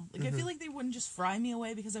to know. Like, I feel like they wouldn't just fry me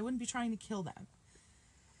away because I wouldn't be trying to kill them.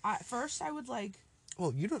 First, I would, like...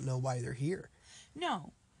 Well, you don't know why they're here.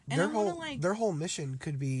 No. And Their whole mission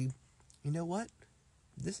could be, you know what?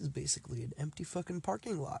 This is basically an empty fucking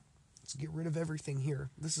parking lot. Let's get rid of everything here.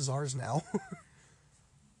 This is ours now.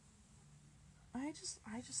 I have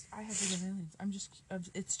to get aliens.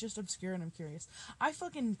 It's just obscure and I'm curious. I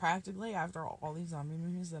fucking practically, after all these zombie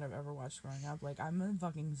movies that I've ever watched growing up, like, I'm a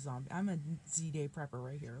fucking zombie. I'm a Z-Day prepper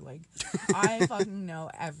right here. Like, I fucking know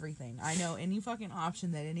everything. I know any fucking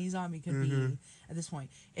option that any zombie could be at this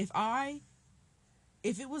point.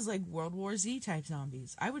 If it was like World War Z type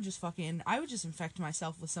zombies, I would just infect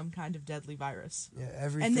myself with some kind of deadly virus. Yeah,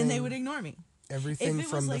 everything. And then they would ignore me. Everything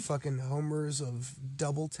from the fucking homers of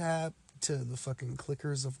Double Tap to the fucking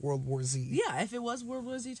clickers of World War Z. Yeah, if it was World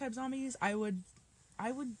War Z type zombies, I would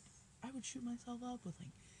shoot myself up with,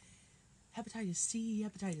 like, hepatitis C,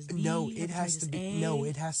 hepatitis B. It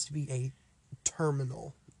has to be a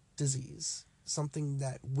terminal disease, something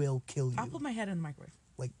that will kill you. I'll put my head in the microwave.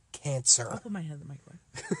 Like cancer. I'll put my head in the microwave.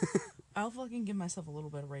 I'll fucking give myself a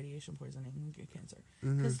little bit of radiation poisoning and get cancer.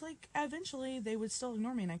 Because, like, eventually they would still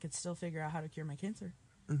ignore me and I could still figure out how to cure my cancer.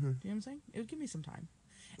 Do you know what I'm saying? It would give me some time.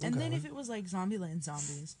 And then if it was like Zombieland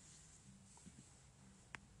zombies,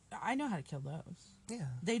 I know how to kill those. Yeah.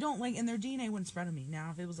 They don't, like, and their DNA wouldn't spread on me.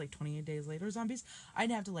 Now, if it was like 28 days later zombies,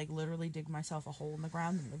 I'd have to, like, literally dig myself a hole in the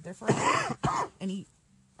ground and live there forever and eat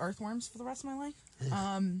earthworms for the rest of my life.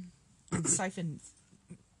 And siphon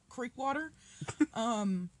creek water.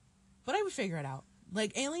 But I would figure it out.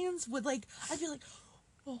 Like, aliens would, like, I'd be like,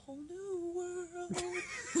 a whole new world.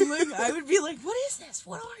 Like, I would be like, what is this?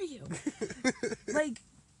 What are you? Like,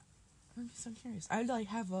 I'm so curious. I'd, like,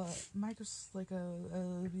 have a microscope, like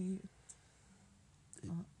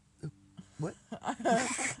What?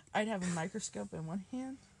 I'd have a microscope in one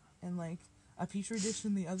hand and, like, a petri dish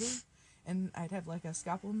in the other, and I'd have, like, a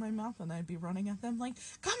scalpel in my mouth, and I'd be running at them like,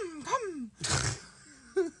 come.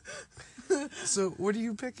 So, what are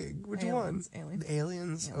you picking? Which one? Aliens. The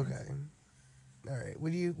aliens? Okay. All right.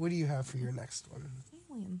 What do you have for your next one?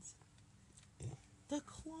 Aliens. The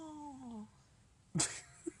claw.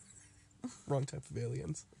 Wrong type of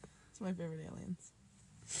aliens. It's my favorite aliens.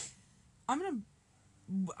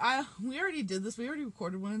 We already did this. We already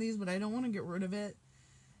recorded one of these, but I don't want to get rid of it.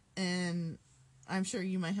 And I'm sure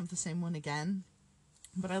you might have the same one again.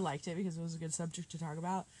 But I liked it because it was a good subject to talk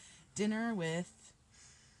about. Dinner with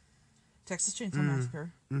Texas Chainsaw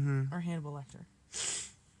Massacre or Hannibal Lecter.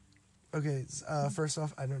 Okay, first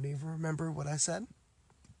off, I don't even remember what I said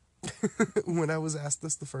when I was asked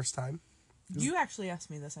this the first time. You actually asked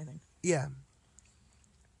me this, I think. Yeah.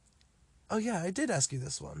 Oh, yeah, I did ask you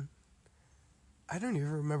this one. I don't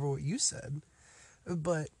even remember what you said,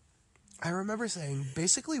 but I remember saying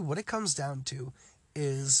basically what it comes down to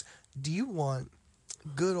is, do you want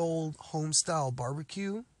good old home-style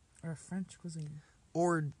barbecue? Or French cuisine.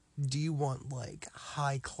 Or do you want, like,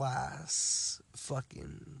 high-class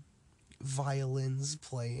fucking violins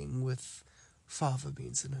playing with fava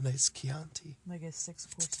beans and a nice Chianti? Like a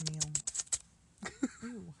 6-course meal.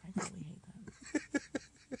 Ooh, I really hate that.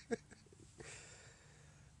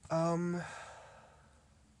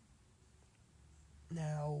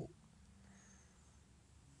 Now,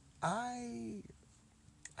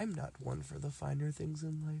 I'm not one for the finer things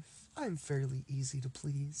in life. I'm fairly easy to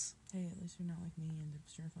please. Hey, at least you're not like me and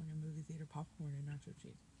you're fucking movie theater popcorn and nacho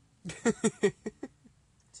cheese.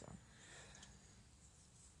 So.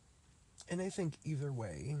 And I think either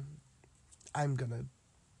way, I'm gonna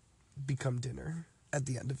become dinner at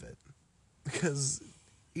the end of it. Because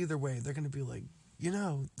either way, they're gonna be like, you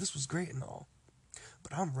know, this was great and all,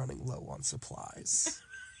 but I'm running low on supplies.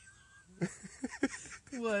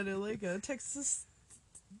 What, like a Texas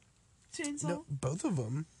chainsaw? No, both of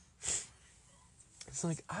them. It's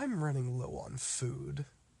like, I'm running low on food,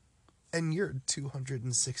 and you're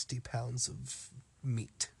 260 pounds of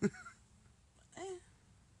meat.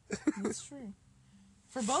 That's true.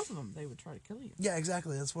 For both of them, they would try to kill you. Yeah,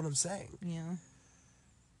 exactly. That's what I'm saying. Yeah.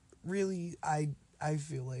 Really, I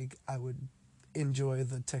feel like I would enjoy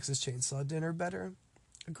the Texas Chainsaw Dinner better.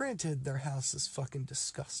 Granted, their house is fucking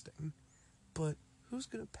disgusting, but who's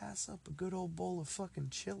gonna pass up a good old bowl of fucking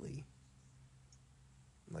chili?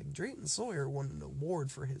 Like, Drayton Sawyer won an award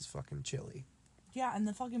for his fucking chili. Yeah, in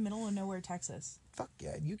the fucking middle of nowhere, Texas. Fuck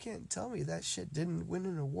yeah, you can't tell me that shit didn't win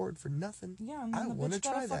an award for nothing. Yeah, and I then the want to bitch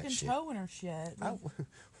got try a that fucking shit. toe in her shit. I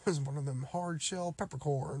was one of them hard shell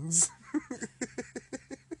peppercorns.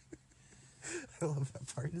 I love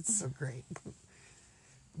that part. It's so great.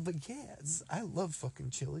 But yeah, I love fucking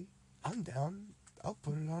chili. I'm down. I'll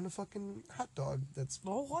put it on a fucking hot dog that's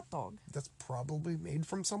Oh, hot dog. that's probably made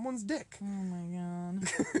from someone's dick. Oh my god.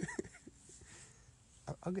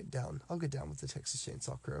 I'll get down. I'll get down with the Texas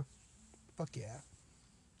Chainsaw Crew. Fuck yeah.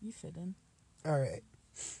 You fit in. Alright.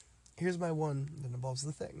 Here's my one that involves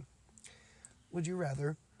the Thing. Would you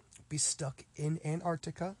rather be stuck in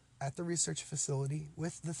Antarctica at the research facility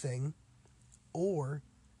with the Thing, or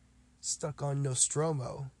stuck on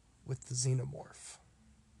Nostromo with the Xenomorph?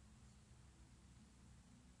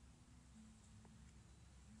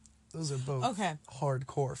 Those are both Okay.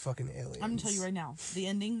 hardcore fucking aliens. I'm gonna tell you right now, the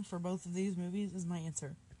ending for both of these movies is my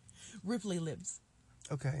answer. Ripley lives.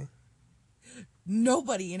 Okay.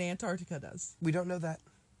 Nobody in Antarctica does. We don't know that.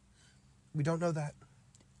 We don't know that.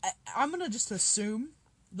 I'm gonna just assume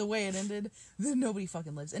the way it ended that nobody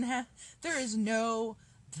fucking lives. And there is no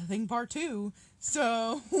The Thing Part 2,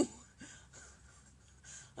 so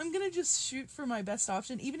I'm gonna just shoot for my best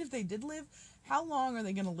option. Even if they did live, how long are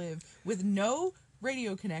they gonna live with no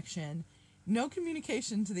radio connection, no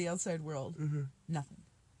communication to the outside world? Mm-hmm. Nothing.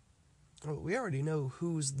 Well, we already know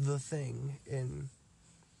who's the Thing in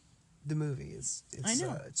the movie. It's I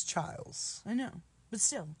know. It's Childs. I know. But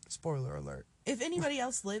still, Spoiler alert. if anybody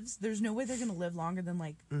else lives, there's no way they're gonna live longer than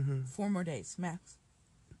like 4 more days max.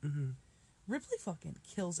 Ripley fucking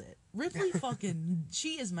kills it. Ripley fucking,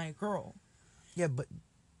 she is my girl. Yeah, but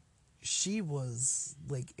she was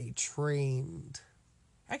like a trained.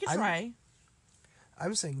 I could try.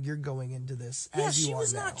 I'm saying you're going into this Yeah, as you she are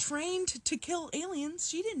was now. not trained to kill aliens.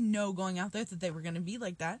 She didn't know going out there that they were gonna be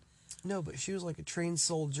like that. No, but she was like a trained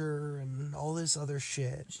soldier and all this other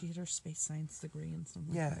shit. She had her space science degree and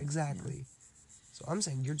something. Yeah, like that. exactly. Yeah. So I'm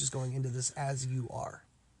saying you're just going into this as you are.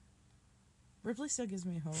 Ripley still gives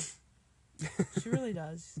me hope. She really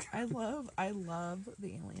does. I love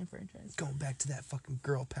the Alien franchise. Going back to that fucking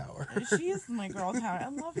girl power. She is my girl power. I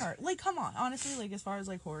love her. Like, come on. Honestly, like, as far as,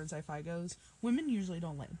 like, horror and sci-fi goes, women usually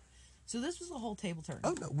don't live. So this was a whole table turn.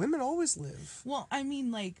 Oh no, women always live. Well, I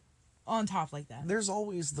mean, like, on top like that. There's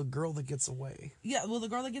always the girl that gets away. Yeah, well, the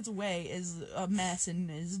girl that gets away is a mess and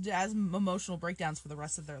has emotional breakdowns for the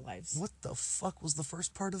rest of their lives. What the fuck was the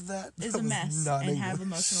first part of that? Is That a was mess not and have English.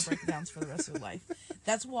 emotional breakdowns for the rest of their life.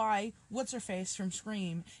 That's why What's-Her-Face from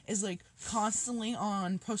Scream is, like, constantly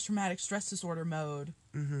on post-traumatic stress disorder mode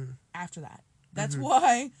after that. That's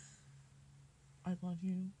why I love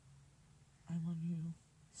you. I love you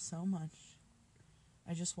so much.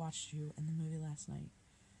 I just watched you in the movie last night,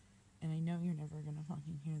 and I know you're never gonna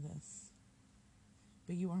fucking hear this,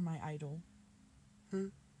 but you are my idol. I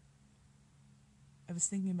was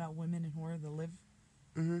thinking about women in horror that live,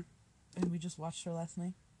 and we just watched her last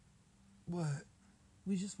night. What?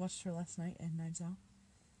 We just watched her last night in Knives Out.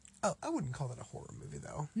 Oh, I wouldn't call that a horror movie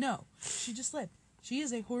though. No, she just lived. She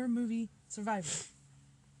is a horror movie survivor.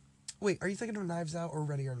 Wait, are you thinking of Knives Out or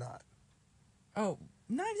Ready or Not? Oh,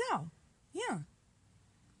 Knives Out. Yeah.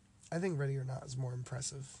 I think Ready or Not is more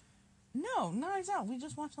impressive. No, Knives Out. We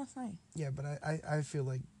just watched last night. Yeah, but I feel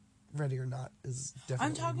like Ready or Not is definitely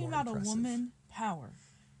I'm talking more about impressive. a woman power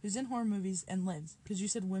who's in horror movies and lives. Because you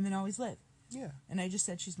said women always live. Yeah. And I just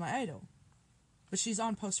said she's my idol. But she's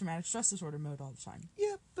on post-traumatic stress disorder mode all the time.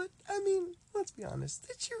 Yeah, but, I mean, let's be honest.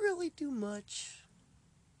 Did she really do much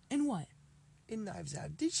In what? in Knives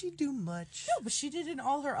Out? Did she do much? No, but she did in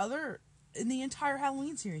all her other... In the entire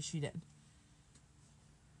Halloween series, she did.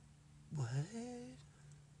 What?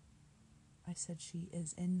 I said she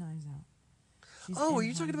is in Knives Out. She's Oh, are in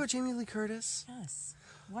you talking Home. about Jamie Lee Curtis? Yes.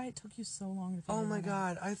 Why it took you so long to figure Oh my that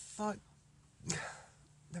out. god, I thought...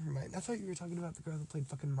 Never mind. I thought you were talking about the girl that played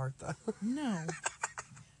fucking Martha. No.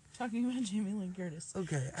 Talking about Jamie Lee Curtis.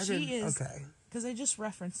 Okay, She is. Okay. Because I just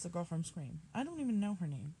referenced the girl from Scream. I don't even know her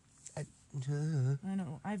name. I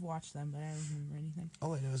know. I've watched them, but I don't remember anything.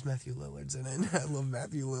 All I know is Matthew Lillard's in it. I love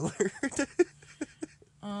Matthew Lillard.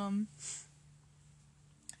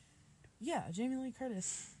 Yeah, Jamie Lee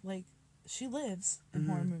Curtis. Like, she lives in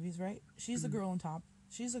horror movies, right? She's the girl on top.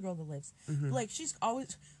 She's the girl that lives. Like, she's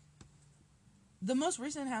always... The most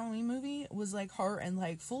recent Halloween movie was, like, her in,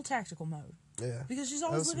 like, full tactical mode. Yeah. Because she's That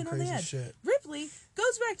always was some living on the crazy edge. shit. Ripley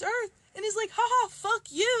goes back to Earth and is like, haha, fuck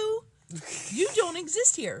you. You don't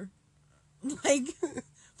exist here. Like,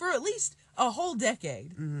 for at least a whole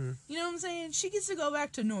decade. You know what I'm saying? She gets to go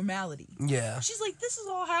back to normality. Yeah. She's like, this is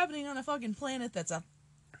all happening on a fucking planet that's a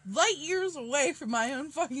light years away from my own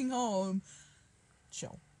fucking home.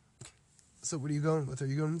 Chill. So what are you going with? Are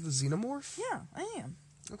you going with the Xenomorph? Yeah, I am.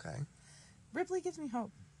 Okay. Ripley gives me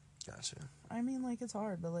hope. Gotcha. I mean, like, it's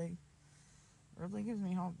hard, but, like, Ripley gives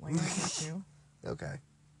me hope. Like, I used to. Okay.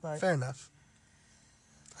 But, Fair enough.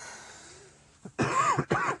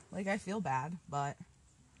 like, I feel bad, but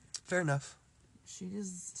Fair enough.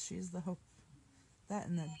 she's the hope. That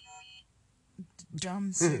and the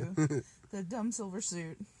dumb suit. The dumb silver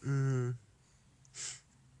suit.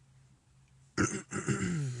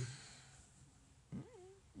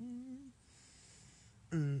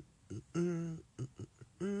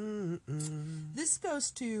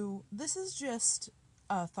 This is just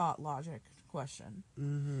a thought logic question.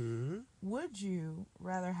 Would you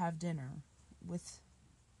rather have dinner with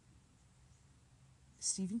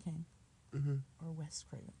Stephen King or Wes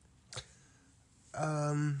Craven?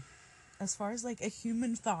 As far as, like, a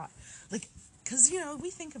human thought. Like, because, you know,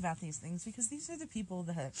 we think about these things because these are the people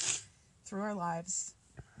that, through our lives,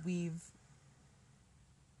 we've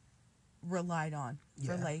relied on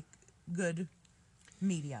for, Yeah. like, good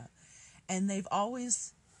media. And they've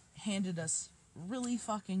always handed us really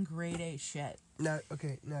fucking grade A shit. Now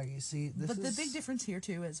you see, But the big difference here,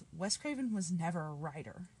 too, is Wes Craven was never a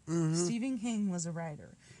writer. Stephen King was a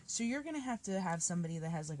writer. So you're going to have somebody that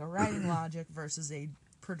has, like, a writing logic versus a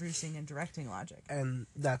producing and directing logic. And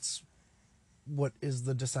that's what is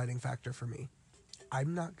the deciding factor for me.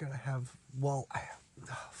 I'm not going to have... Well,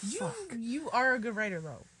 You are a good writer,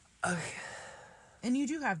 though. Okay. And you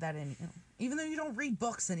do have that in you. Even though you don't read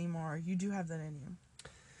books anymore, you do have that in you.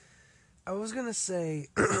 I was going to say...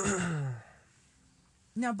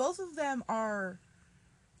 Now, both of them are...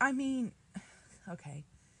 I mean... Okay.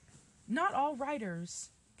 Not all writers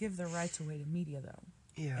give their rights away to media, though.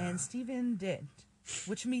 Yeah. And Stephen did.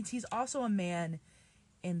 Which means he's also a man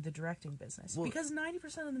in the directing business. Well, because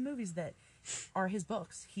 90% of the movies that are his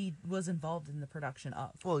books, he was involved in the production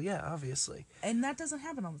of. Well, yeah, obviously. And that doesn't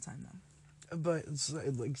happen all the time, though. But, it's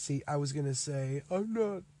like, see, I was going to say, I'm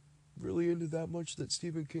not really into that much that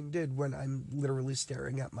Stephen King did when I'm literally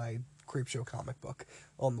staring at my Creepshow comic book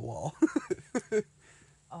on the wall.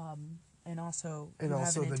 And also, And you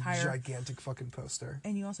also have an the entire... gigantic fucking poster.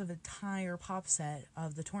 And you also have an entire pop set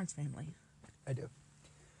of the Torrance family. I do.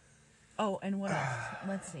 Oh, and what else?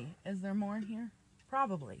 Let's see. Is there more in here?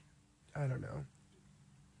 Probably. I don't know.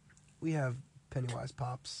 We have Pennywise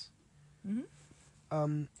Pops.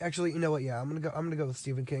 Actually, you know what? Yeah, I'm gonna go with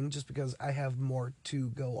Stephen King just because I have more to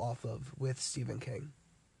go off of with Stephen King.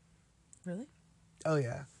 Really? Oh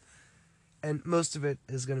yeah, and most of it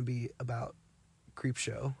is gonna be about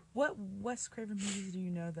Creepshow. What Wes Craven movies do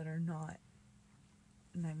you know that are not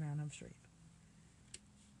Nightmare on Elm Street?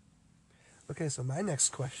 Okay, so my next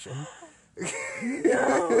question.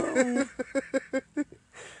 No.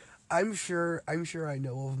 I'm sure I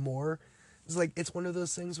know of more. It's like it's one of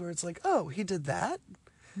those things where it's like, oh, he did that.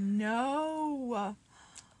 No.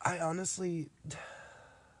 I honestly,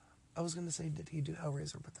 I was gonna say, did he do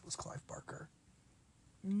Hellraiser? But that was Clive Barker.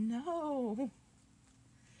 No.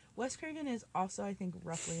 Wes Craven is also, I think,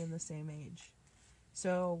 roughly in the same age.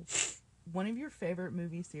 So, one of your favorite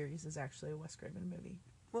movie series is actually a Wes Craven movie.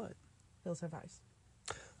 What? Hills Have Eyes.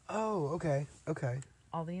 Oh, okay.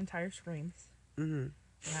 All the entire screams.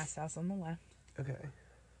 Last House on the Left. Okay.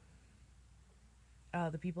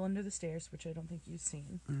 The People Under the Stairs, which I don't think you've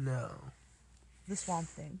seen. No. The Swamp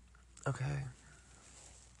Thing. Okay.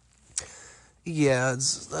 Yeah,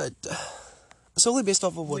 it's solely based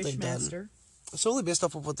off of what they've done. Wishmaster. Solely based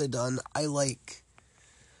off of what they've done, I like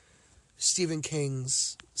Stephen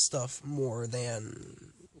King's stuff more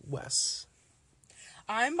than Wes.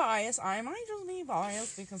 I'm biased. I might just be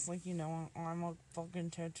biased because, like, you know, I'm a fucking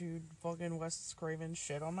tattooed fucking Wes Craven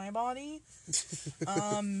shit on my body.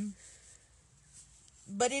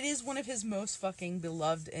 But it is one of his most fucking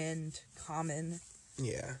beloved and common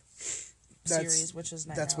series, which is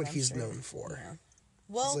Nightmare that's on what Elm he's Street. known for. Yeah.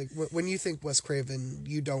 Well, It's like when you think Wes Craven,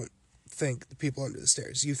 you don't think The People Under the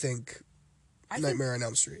Stairs. You think Nightmare on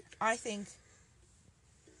Elm Street. I think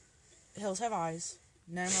Hills Have Eyes,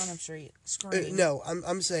 Nightmare on Elm Street, Scream. No,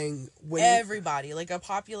 I'm saying when Everybody, like a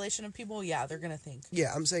population of people, yeah, they're gonna think.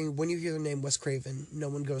 Yeah, I'm saying when you hear the name Wes Craven, no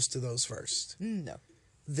one goes to those first. No.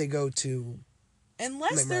 They go to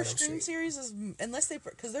Unless Nightmare their on Elm Scream Street. series is, unless they,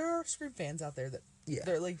 because there are Scream fans out there that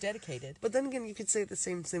they're like dedicated. But then again, you could say the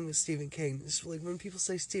same thing with Stephen King. It's like when people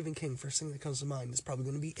say Stephen King, first thing that comes to mind is probably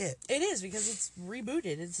going to be it. It is because it's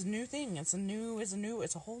rebooted. It's a new thing. It's a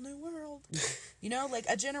whole new world. You know, like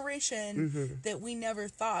a generation that we never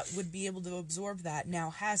thought would be able to absorb that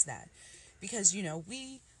now has that, because you know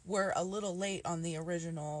we were a little late on the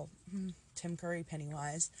original Tim Curry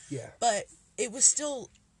Pennywise. Yeah. But it was still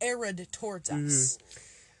aired towards us.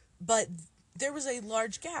 But there was a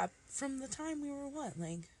large gap from the time we were,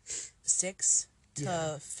 like 6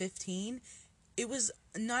 to 15. It was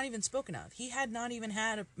not even spoken of. He had not even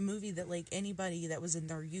had a movie that, like, anybody that was in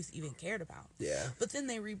their youth even cared about. Yeah. But then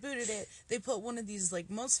they rebooted it. They put one of these, like,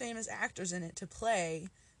 most famous actors in it to play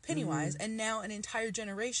Pennywise, and now an entire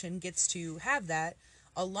generation gets to have that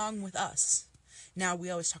along with us. Now, we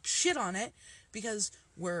always talk shit on it because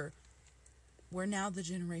we're now the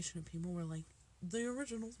generation of people who are like, the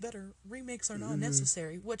original's better. Remakes are not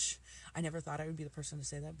necessary, which I never thought I would be the person to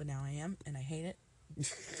say that, but now I am, and I hate it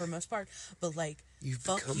for the most part. But, like, You've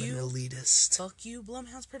fuck become you. an elitist. Fuck you,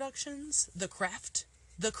 Blumhouse Productions. The Craft.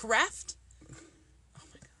 The Craft? Oh,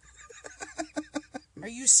 my God. Are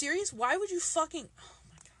you serious? Why would you fucking... Oh,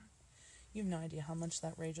 my God. You have no idea how much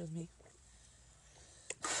that rages me.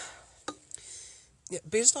 Yeah,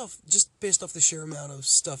 based off the sheer amount of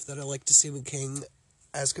stuff that I like to Stephen King,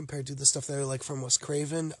 as compared to the stuff that I like from Wes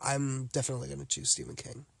Craven, I'm definitely going to choose Stephen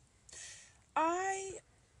King.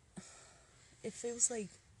 If it was like,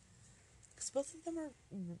 because both of them are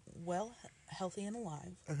well, healthy, and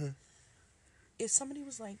alive. If somebody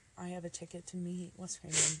was like, I have a ticket to meet Wes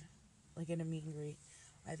Craven, like in a meet and greet,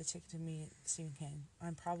 I have a ticket to meet Stephen King,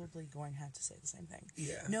 I'm probably going to have to say the same thing.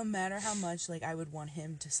 Yeah. No matter how much, like, I would want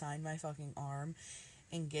him to sign my fucking arm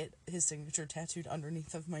and get his signature tattooed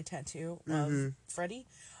underneath of my tattoo of Freddy,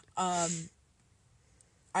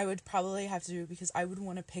 I would probably have to do it because I would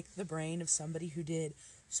want to pick the brain of somebody who did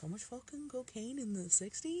so much fucking cocaine in the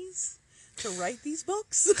 60s to write these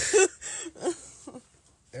books.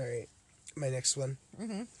 Alright, my next one.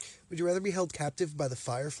 Would you rather be held captive by the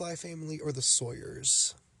Firefly family or the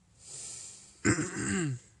Sawyers?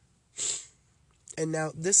 And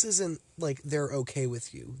now, this isn't like they're okay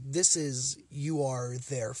with you. This is, you are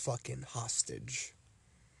their fucking hostage.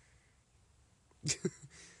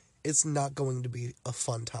 It's not going to be a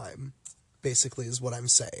fun time, basically, is what I'm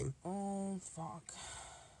saying. Oh, fuck.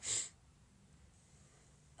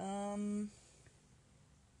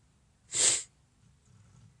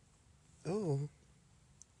 Oh,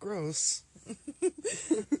 gross.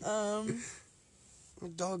 The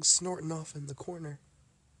dog's snorting off in the corner.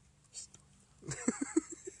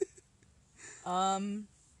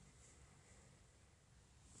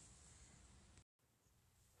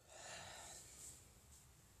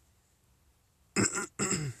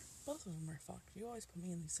 Both of them are fucked. You always put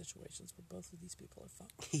me in these situations where both of these people are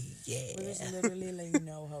fucked. Yeah. Where there's literally, like,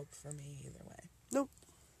 no hope for me either way. Nope.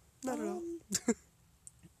 Not at all.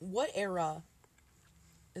 What era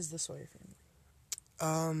is the Sawyer family?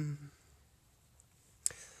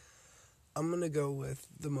 I'm gonna go with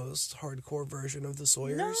the most hardcore version of the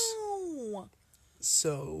Sawyers. No!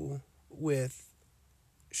 So, with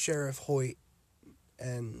Sheriff Hoyt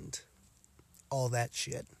and all that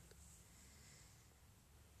shit.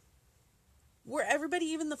 Where everybody,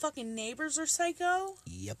 even the fucking neighbors, are psycho?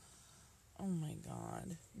 Yep. Oh my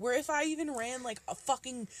God. Where if I even ran like a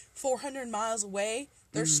fucking 400 miles away,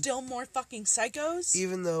 there's still more fucking psychos?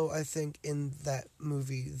 Even though I think in that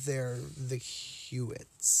movie they're the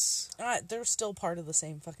Hewitts. They're still part of the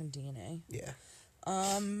same fucking DNA. Yeah.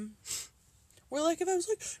 Where like if I was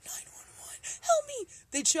like, 911, help me!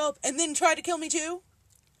 They'd show up and then try to kill me too?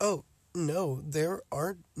 Oh, no, there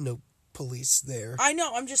are no police there. I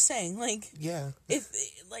know, I'm just saying, like, Yeah.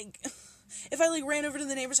 If I, like, ran over to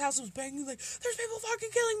the neighbor's house and was banging, like, there's people fucking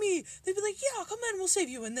killing me, they'd be like, yeah, come in, we'll save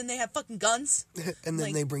you, and then they have fucking guns. And then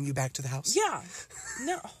like, they bring you back to the house. Yeah.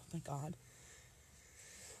 No. Oh, my God.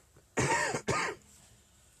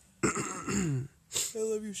 I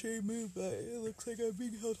love you, Sherry Moon, but it looks like I'm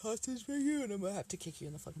being held hostage by you, and I'm gonna have to kick you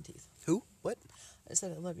in the fucking teeth. Who? What? I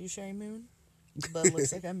said I love you, Sherry Moon, but it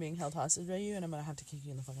looks like I'm being held hostage by you, and I'm gonna have to kick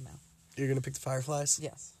you in the fucking mouth. You're gonna pick the Fireflies?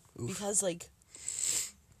 Yes. Oof. Because, like,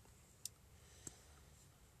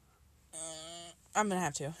 I'm gonna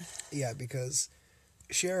have to. Yeah, because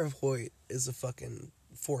Sheriff Hoyt is a fucking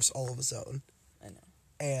force all of his own. I know.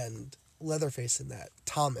 And Leatherface in that,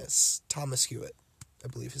 Thomas Hewitt, I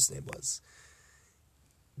believe his name was.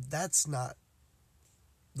 That's not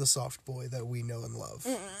the soft boy that we know and love.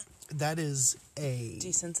 That is a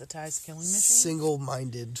Desensitized killing machine?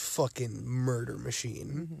 single-minded fucking murder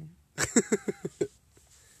machine.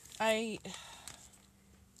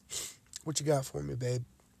 What you got for me, babe?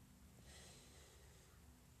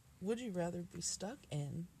 Would you rather be stuck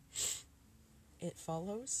in It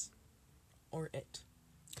Follows or It?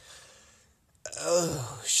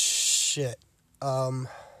 Oh, shit.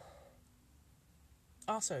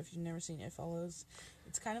 Also, if you've never seen It Follows,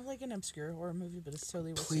 it's kind of like an obscure horror movie, but it's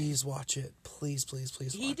totally worth Please watch it. Please watch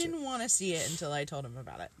it. He didn't want to see it until I told him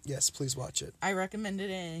about it. Yes, please watch it. I recommended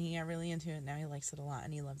it, and he got really into it. Now he likes it a lot,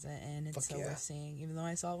 and he loves it, and it's Fuck so yeah. worth seeing, even though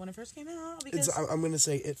I saw it when it first came out. Because I'm going to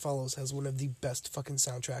say It Follows has one of the best fucking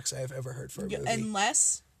soundtracks I have ever heard for a movie.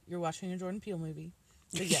 Unless you're watching a Jordan Peele movie.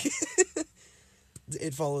 But yes. The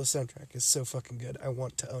It Follows soundtrack is so fucking good. I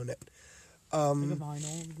want to own it. Like a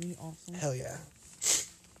vinyl would be awesome. Hell yeah.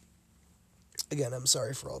 Again, I'm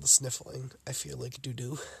sorry for all the sniffling. I feel like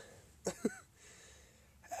doo-doo.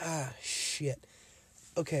 Shit.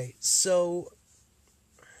 Okay, so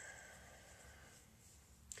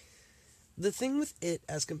the thing with It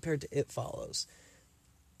as compared to It Follows.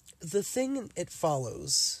 The thing in It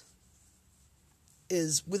Follows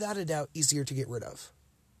is, without a doubt, easier to get rid of.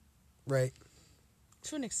 Right?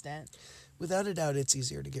 To an extent. Without a doubt, it's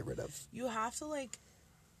easier to get rid of. You have to, like...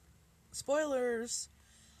 Spoilers.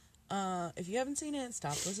 If you haven't seen it,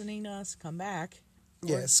 stop listening to us. Come back.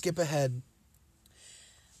 Yeah, skip ahead.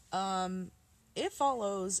 It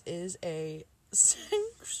Follows is a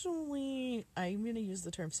sexually... I'm going to use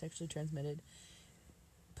the term sexually transmitted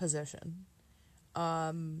possession.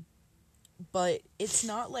 But it's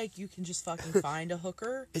not like you can just fucking find a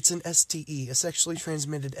hooker. It's an STE, a sexually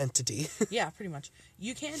transmitted entity. Yeah, pretty much.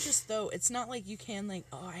 You can't just, though, it's not like you can, like,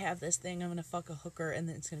 oh, I have this thing, I'm gonna fuck a hooker, and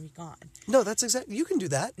then it's gonna be gone. No, that's exactly... You can do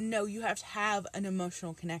that. No, you have to have an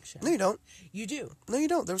emotional connection. No, you don't. You do. No, you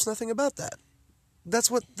don't. There was nothing about that. That's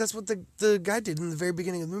what the guy did in the very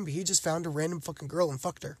beginning of the movie. He just found a random fucking girl and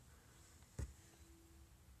fucked her.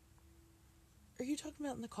 Are you talking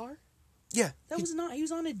about in the car? Yeah. He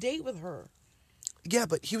was on a date with her. Yeah,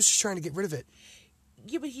 but he was just trying to get rid of it.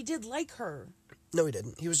 Yeah, but he did like her. No, he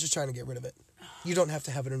didn't. He was just trying to get rid of it. You don't have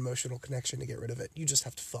to have an emotional connection to get rid of it. You just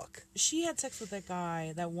have to fuck. She had sex with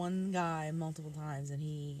that one guy, multiple times, and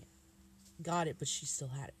he got it, but she still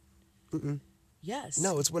had it. Mm-mm. Yes.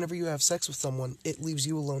 No, it's whenever you have sex with someone, it leaves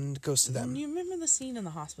you alone and it goes to them. You remember the scene in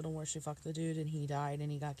the hospital where she fucked the dude and he died and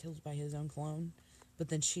he got killed by his own clone? But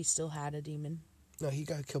then she still had a demon? No, he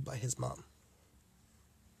got killed by his mom.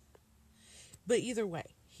 But either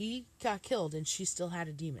way, he got killed and she still had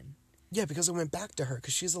a demon. Yeah, because it went back to her,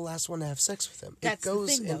 because she's the last one to have sex with him. That's the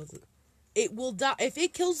thing, though. It will die. If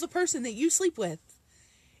it kills the person that you sleep with,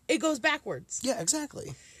 it goes backwards. Yeah,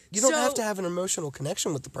 exactly. You don't have to have an emotional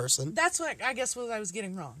connection with the person. That's what I guess what I was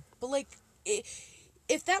getting wrong. But, like,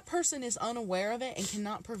 if that person is unaware of it and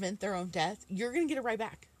cannot prevent their own death, you're going to get it right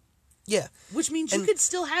back. Yeah. Which means you could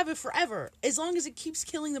still have it forever, as long as it keeps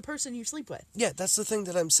killing the person you sleep with. Yeah, that's the thing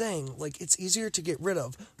that I'm saying. Like, it's easier to get rid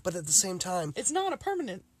of, but at the same time... It's not a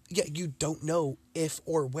permanent... Yeah, you don't know if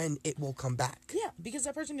or when it will come back. Yeah, because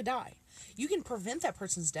that person could die. You can prevent that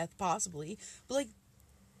person's death, possibly, but, like,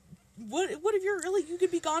 what if you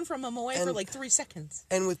could be gone from them away for, like, 3 seconds?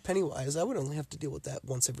 And with Pennywise, I would only have to deal with that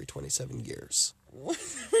once every 27 years.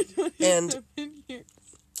 And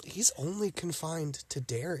he's only confined to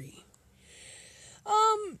Derry.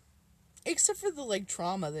 Except for the, like,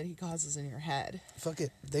 trauma that he causes in your head. Fuck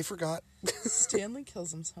it. They forgot. Stanley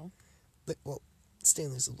kills himself. Well,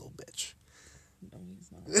 Stanley's a little bitch. No,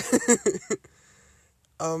 he's not.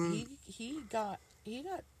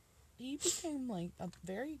 He became, like, a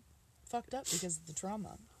very fucked up because of the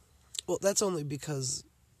trauma. Well, that's only because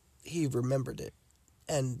he remembered it.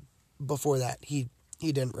 And before that, he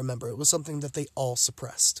didn't remember. It was something that they all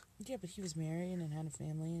suppressed. Yeah, but he was married and had a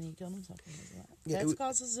family, and he killed himself because of that. Yeah, that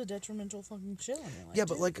causes a detrimental fucking shit on your life. Yeah,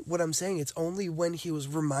 but, like, what I'm saying, it's only when he was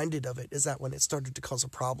reminded of it is that when it started to cause a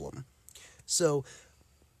problem. So,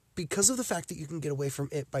 because of the fact that you can get away from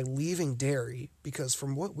it by leaving Derry, because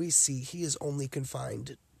from what we see, he is only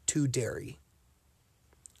confined to Derry.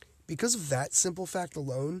 because of that simple fact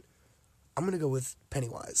alone, I'm going to go with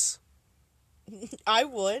Pennywise. I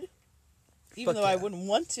would. Even Fuck though I yeah. wouldn't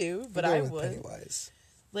want to, but I'm I going with would. Pennywise.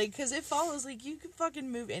 Like, because it follows, like, you can fucking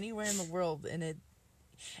move anywhere in the world, and it...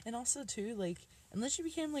 And also, too, like, unless you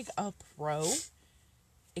became, like, a pro,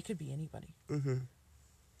 it could be anybody. Mm-hmm.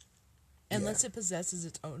 Unless it possesses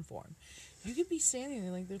its own form. You could be standing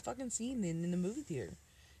there, like, the fucking scene in the movie theater.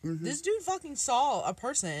 Mm-hmm. This dude fucking saw a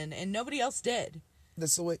person, and nobody else did.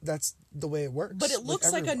 That's the way it works. But it with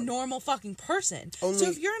looks like a everyone. normal fucking person. Only- So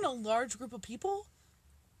if you're in a large group of people,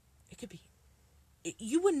 it could be...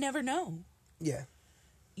 You would never know. Yeah.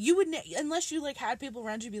 You would... unless you, like, had people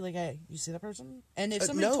around you be like, hey, you see that person? And if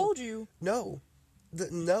somebody no. told you... No.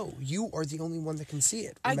 No. You are the only one that can see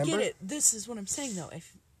it. Remember? I get it. This is what I'm saying, though.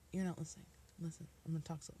 If you're not listening, listen. I'm going to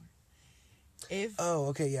talk somewhere. Oh,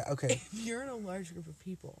 okay, yeah, okay. If you're in a large group of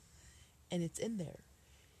people and it's in there,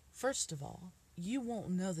 first of all, you won't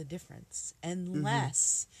know the difference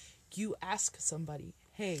unless you ask somebody,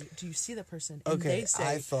 hey, do you see that person? And Okay, they say,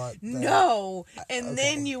 I thought that- no. And okay.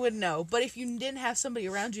 then you would know. But if you didn't have somebody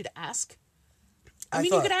around you to ask, I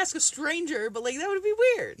mean, thought- you could ask a stranger, but, like, that would be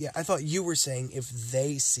weird. Yeah, I thought you were saying if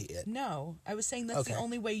they see it. No, I was saying that's the Okay.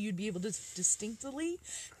 only way you'd be able to distinctly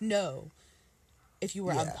know if you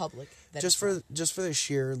were out in Yeah. public. That Just it's for the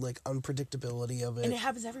sheer, like, unpredictability of it. And it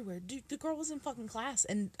happens everywhere. Dude, the girl was in fucking class,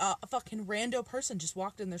 and a fucking rando person just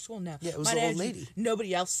walked in their school. Now, Yeah, it was might the add old you, lady.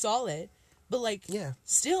 Nobody else saw it, but, like, Yeah.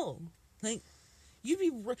 still, like, you'd be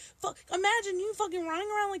imagine you fucking running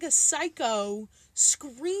around like a psycho,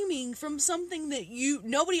 screaming from something that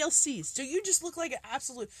nobody else sees. So you just look like an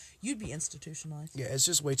absolute. You'd be institutionalized. Yeah, it's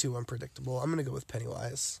just way too unpredictable. I'm gonna go with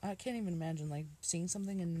Pennywise. I can't even imagine, like, seeing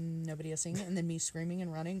something and nobody else seeing it, and then me screaming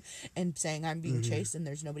and running and saying I'm being chased and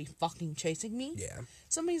there's nobody fucking chasing me. Yeah.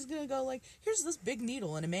 Somebody's gonna go, like, here's this big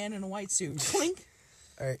needle and a man in a white suit. Clink.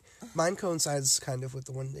 All right. Mine coincides kind of with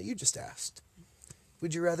the one that you just asked.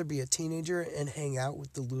 Would you rather be a teenager and hang out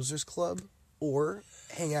with the Losers Club or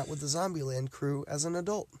hang out with the Zombieland crew as an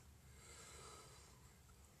adult?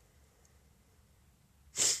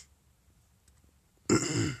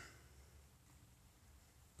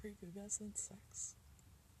 Prepubescent sex.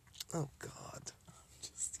 Oh, God.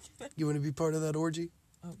 Just kidding. You want to be part of that orgy?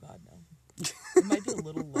 Oh, God, no. It might be a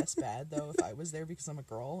little less bad, though, if I was there because I'm a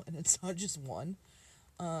girl and it's not just one.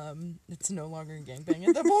 It's no longer a gangbang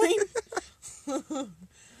at that point.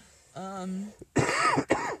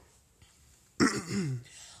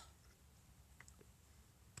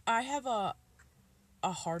 I have a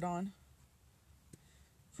hard-on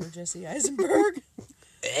for Jesse Eisenberg.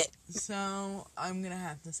 So, I'm gonna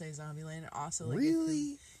have to say Zombieland. And also, like,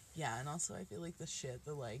 Really? yeah, and also I feel like the shit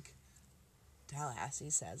that, like,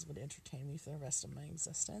 Tallahassee says would entertain me for the rest of my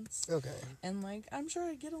existence. Okay. And, like, I'm sure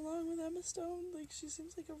I'd get along with Emma Stone. Like, she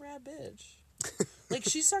seems like a rad bitch. Like,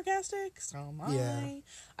 she's sarcastic, so am I. Yeah.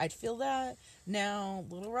 I'd feel that. Now,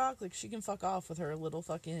 Little Rock, like, she can fuck off with her little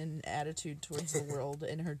fucking attitude towards the world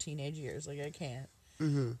in her teenage years. Like, I can't.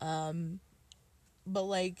 Mm-hmm. But,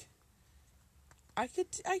 like, I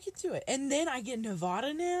could do it. And then I get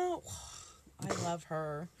Nevada now. I love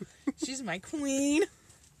her. She's my queen.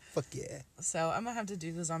 Fuck yeah. So I'm gonna have to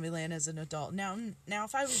do the Zombieland as an adult. Now,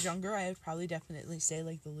 if I was younger, I would probably definitely say,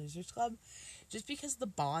 like, the Losers Club, just because the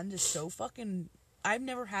bond is so fucking. I've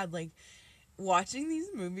never had, like, watching these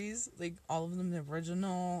movies, like, all of them, the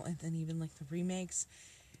original, and then even, like, the remakes.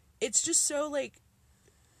 It's just so, like,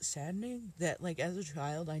 saddening that, like, as a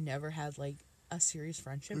child, I never had, like, a serious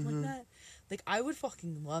friendship like that. Like, I would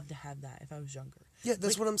fucking love to have that if I was younger. Yeah,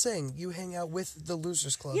 that's Like, what I'm saying. You hang out with the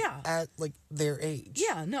Losers Club Yeah. at, like, their age.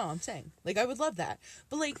 Yeah, no, I'm saying. Like, I would love that.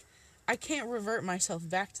 But, like, I can't revert myself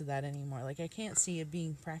back to that anymore. Like, I can't see it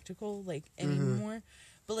being practical, like, anymore.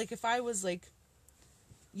 But, like, if I was, like,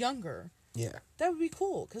 younger, Yeah. that would be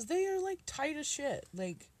cool. Because they are, like, tight as shit.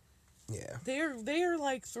 Like, Yeah. they are,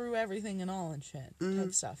 like, through everything and all and shit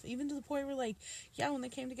type stuff. Even to the point where, like, yeah, when they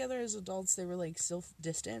came together as adults, they were, like, still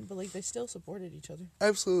distant. But, like, they still supported each other.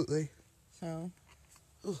 Absolutely. So,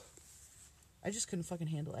 I just couldn't fucking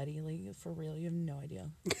handle Eddie. Like, for real, you have no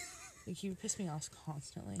idea. Like, he would piss me off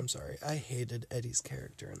constantly. I'm sorry. I hated Eddie's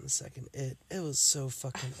character in the second It. It was so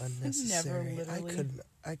fucking unnecessary. literally.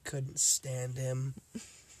 I couldn't stand him.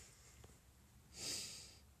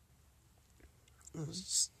 It was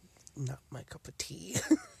just not my cup of tea.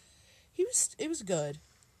 It was good.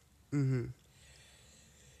 Mm-hmm.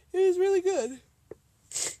 It was really good.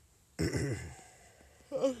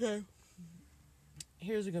 Okay.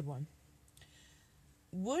 Here's a good one.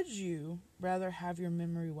 Would you rather have your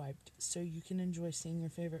memory wiped so you can enjoy seeing your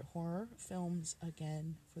favorite horror films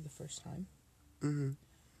again for the first time? Mm-hmm.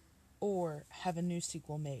 Or have a new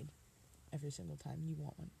sequel made every single time you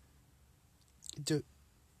want one.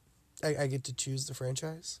 I get to choose the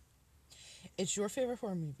franchise? It's your favorite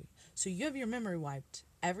horror movie. So you have your memory wiped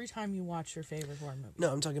every time you watch your favorite horror movie.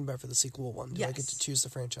 No, I'm talking about for the sequel one. Do I get Yes. to choose the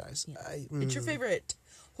franchise? Yeah. It's your favorite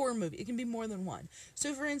horror movie. It can be more than one.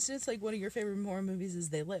 So, for instance, like, one of your favorite horror movies is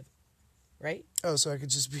They Live, right? Oh, so I could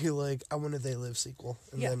just be like, I want a They Live sequel,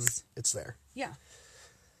 and then Yes. it's there. Yeah.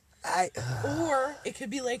 Or it could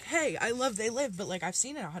be like, hey, I love They Live, but, like, I've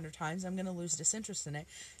seen it 100 times. I'm going to lose disinterest in it.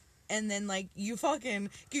 And then, like, you fucking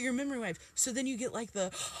get your memory wiped. So then you get, like, the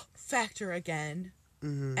factor again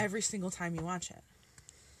every single time you watch it.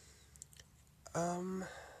 I'm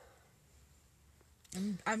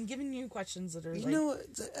giving you questions that are, You like... know,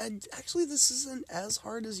 actually, this isn't as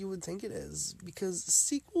hard as you would think it is, because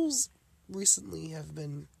sequels recently have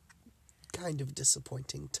been kind of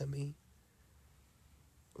disappointing to me.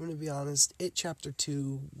 I'm going to be honest, It Chapter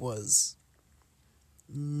 2 was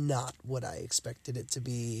not what I expected it to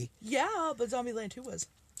be. Yeah, but Zombieland 2 was.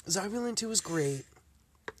 Zombieland 2 was great.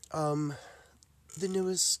 The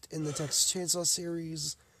newest in the Texas Chainsaw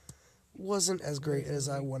series wasn't as great as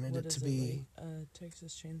I wanted it to be.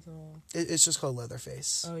 Texas Chainsaw. It's just called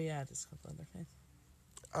Leatherface. Oh yeah, it's called Leatherface.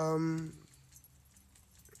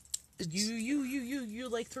 It's, You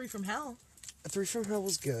like 3 from Hell. 3 from Hell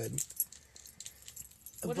was good.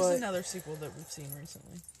 What is another sequel that we've seen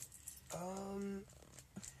recently?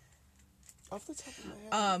 Off the top of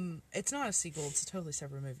my head. It's not a sequel. It's a totally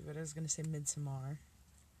separate movie. But I was gonna say Midsommar.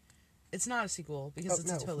 It's not a sequel because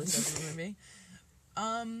it's a totally separate movie.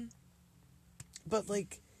 But,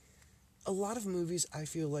 like, a lot of movies I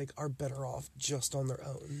feel like are better off just on their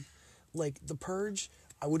own. Like, The Purge,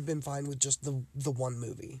 I would have been fine with just the one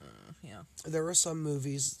movie. Yeah. There are some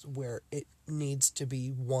movies where it needs to be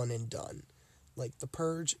one and done. Like, The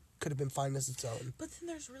Purge could have been fine as its own. But then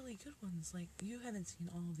there's really good ones. Like, you haven't seen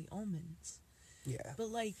all of The Omens. Yeah. But,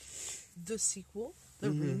 like, the sequel, the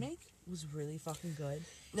remake, was really fucking good.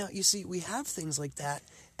 Now, you see, we have things like that,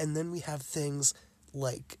 and then we have things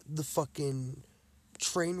like the fucking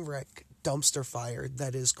train wreck dumpster fire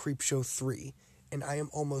that is Creepshow 3, and I am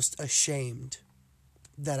almost ashamed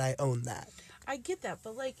that I own that. I get that,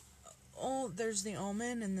 but, like, there's The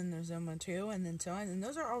Omen, and then there's Omen 2, and then so on, and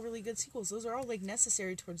those are all really good sequels. Those are all, like,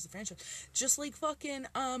 necessary towards the franchise. Just like fucking,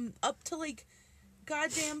 up to, like,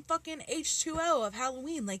 goddamn fucking H2O of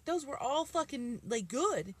Halloween. Like, those were all fucking, like,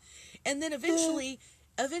 good. And then eventually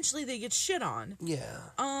they get shit on. Yeah.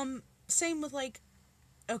 Same with, like,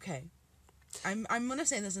 okay, I'm gonna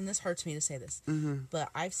say this, and this hurts me to say this, but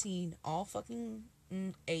I've seen all fucking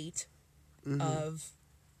 8 of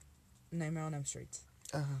Nightmare on Elm Street.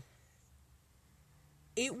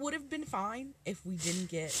 It would have been fine if we didn't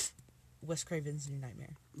get Wes Craven's New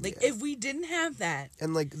Nightmare. Like, if we didn't have that.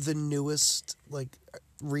 And, like, the newest, like,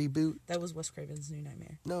 reboot. That was Wes Craven's New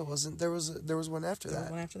Nightmare. No, it wasn't. There was one after There that.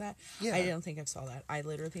 was one after that? Yeah. I don't think I saw that. I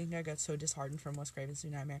literally think I got so disheartened from Wes Craven's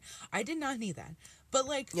New Nightmare. I did not need that. But,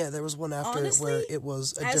 like... Yeah, there was one after honestly, it where it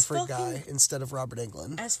was a different guy instead of Robert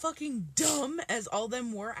Englund. As fucking dumb as all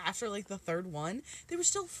them were after, like, the third one, they were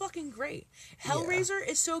still fucking great. Hellraiser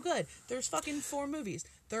is so good. There's fucking 4 movies.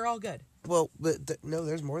 They're all good. Well, but no,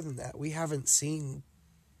 there's more than that. We haven't seen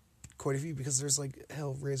quite a few because there's, like,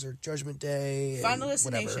 Hellraiser, Judgment Day, and Final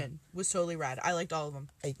Destination whatever. was totally rad. I liked all of them.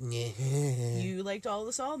 You liked all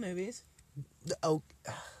the Saw movies. Oh,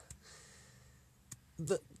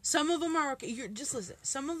 Some of them are okay. You're just listen.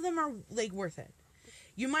 Some of them are, like, worth it.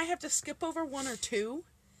 You might have to skip over 1 or 2.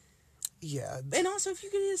 yeah. And also, if you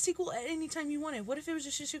could get a sequel at any time you wanted, what if it was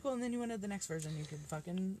just a sequel and then you wanted the next version? You could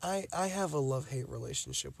fucking... I have a love-hate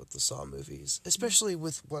relationship with the Saw movies, especially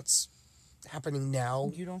with what's happening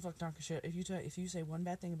now. You don't fuck talk shit. If you say one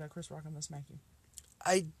bad thing about Chris Rock, I'm gonna smack you.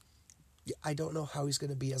 I don't know how he's going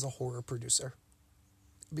to be as a horror producer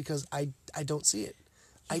because I don't see it.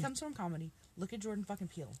 He comes from comedy. Look at Jordan fucking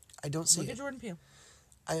Peele. I don't see it. Look at Jordan Peele.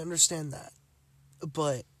 I understand that,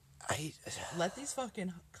 but Let these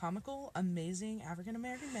fucking comical, amazing African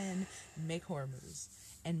American men make horror movies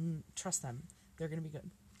and trust them. They're gonna be good.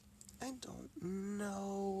 I don't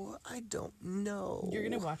know. You're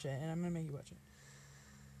gonna watch it, and I'm gonna make you watch it.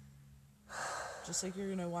 Just like you're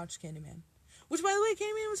gonna watch Candyman. Which, by the way,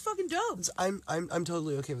 Candyman was fucking dope. I'm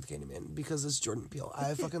totally okay with Candyman because it's Jordan Peele.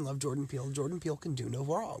 I fucking love Jordan Peele. Jordan Peele can do no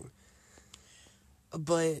wrong.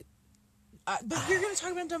 But you're gonna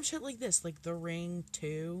talk about dumb shit like this. Like, The Ring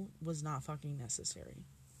 2 was not fucking necessary.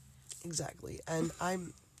 exactly, and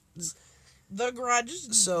I'm The Grudge,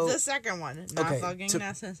 So, the second one, not okay, fucking to-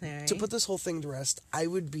 necessary. to put this whole thing to rest. I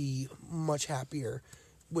would be much happier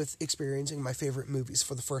with experiencing my favorite movies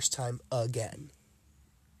for the first time again.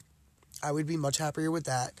 I would be much happier with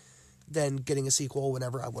that then getting a sequel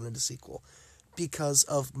whenever I wanted a sequel, because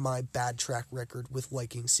of my bad track record with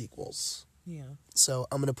liking sequels. Yeah. So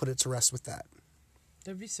I'm going to put it to rest with that.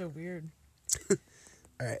 That'd be so weird. All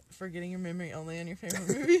right. Forgetting your memory only on your favorite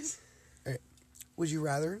movies. All right. Would you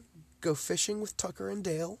rather go fishing with Tucker and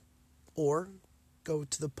Dale or go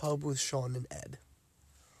to the pub with Sean and Ed?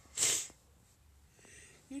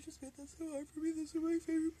 You just made that so hard for me. Those are my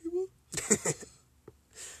favorite people.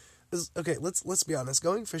 Okay, let's be honest.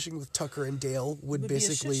 Going fishing with Tucker and Dale would Be a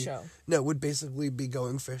basically shit show. no would basically be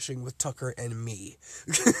going fishing with Tucker and me.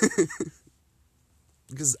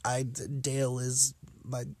 Because Dale is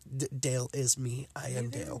me. I am Either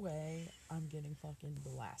Dale. way, I'm getting fucking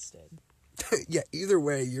blasted. Yeah, either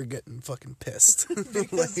way, you're getting fucking pissed.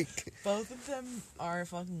 Like, Both of them are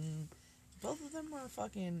fucking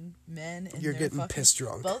men. And you're getting pissed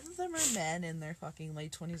drunk. Both of them are men in their fucking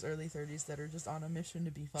late 20s, early 30s that are just on a mission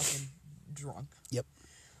to be fucking drunk. Yep.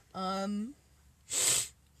 But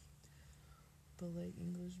like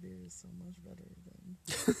English beer is so much better than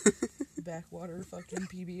backwater fucking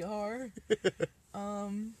PBR.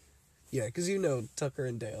 Yeah, because you know Tucker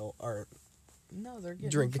and Dale aren't No, they're getting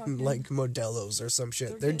drinking fucking, like Modelo's or some shit.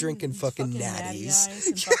 They're getting drinking fucking Natty natties. Ice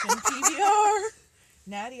and fucking PBR.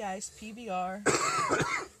 Natty Ice, PBR.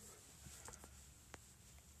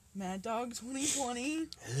 Mad Dog 2020.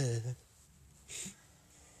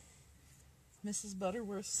 Mrs.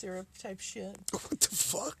 Butterworth syrup type shit. What the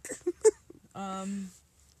fuck?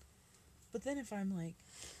 But then if I'm like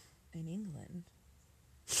in England,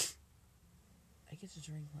 I get to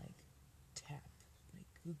drink like tap, like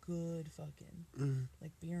good fucking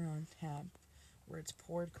like beer on tap, where it's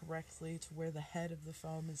poured correctly to where the head of the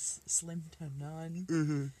foam is slim to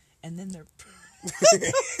none, and then they're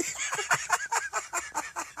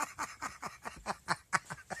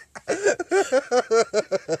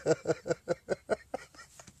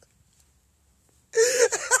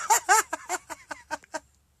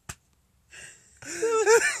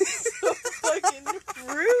fucking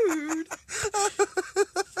rude.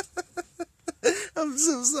 I'm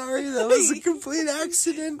so sorry. That was a complete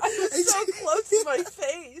accident. I was so close to my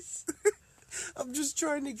face. I'm just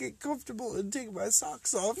trying to get comfortable and take my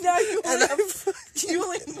socks off. Now you and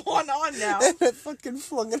only have one on now. And I fucking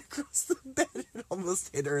flung it across the bed and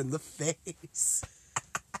almost hit her in the face.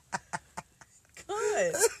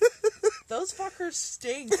 Good. Those fuckers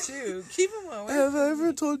stink too. Keep them away. Have I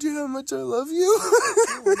ever told you how much I love you?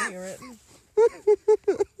 I want to hear it.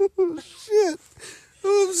 Oh, shit.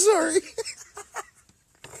 Oh, I'm sorry.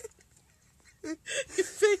 Your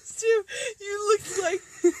face too. You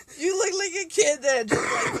look like a kid that had just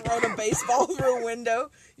like thrown a baseball through a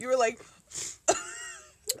window. You were like,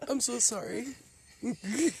 I'm so sorry.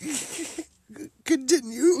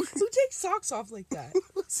 Continue. who takes socks off like that? It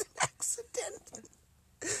was an accident.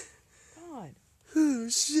 God. Oh,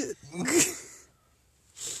 shit.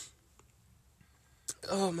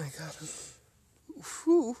 Oh, my God.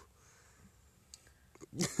 Whew.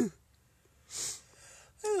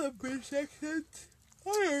 I love British accents.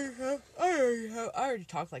 I already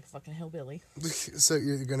talked like a fucking hillbilly. So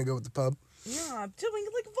you're gonna go with the pub? Yeah, I'm doing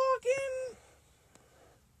like fucking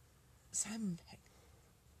Simon Pegg.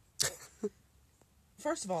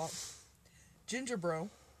 First of all, ginger bro.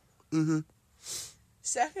 Mm-hmm.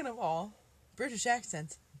 Second of all, British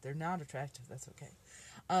accents, they're not attractive, that's okay.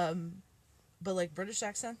 But like British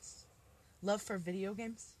accents, love for video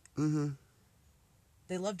games. Mm-hmm.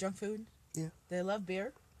 They love junk food. Yeah. They love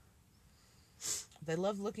beer. They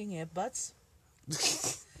love looking at butts.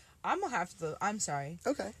 I'm sorry.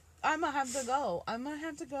 Okay. I'm gonna have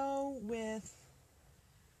to go with.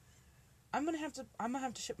 I'm gonna have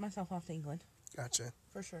to ship myself off to England. Gotcha.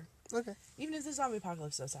 For sure. Okay. Even if the zombie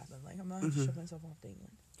apocalypse does happen, like I'm gonna have to ship myself off to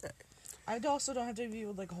England. Right. I also don't have to be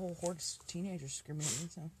with like a whole horde of teenagers screaming at me,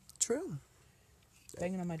 so True.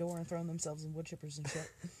 banging on my door and throwing themselves in wood chippers and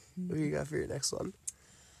shit. What do you got for your next one?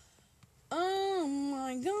 Oh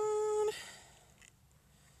my god.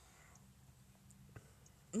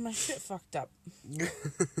 My shit fucked up.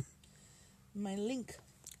 My link.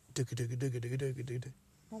 Don't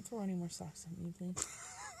throw any more socks at me, please.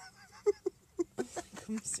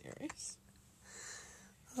 I'm serious.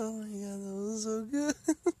 Oh my god, that was so good.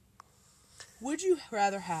 Would you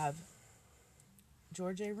rather have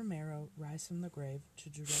George A. Romero rise from the grave to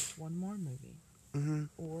direct one more movie,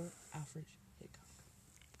 or Alfred Hitchcock?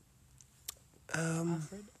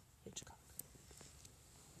 Alfred Hitchcock.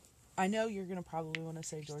 I know you're gonna probably want to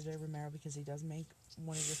say George A. Romero because he does make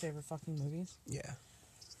one of your favorite fucking movies. Yeah.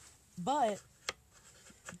 But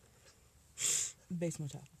Bates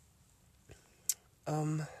Motel.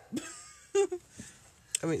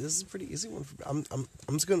 I mean, this is a pretty easy one for me.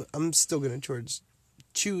 I'm still gonna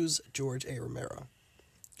choose George A. Romero.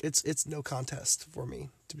 It's no contest for me,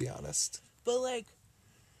 to be honest. But, like...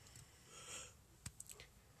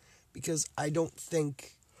 Because I don't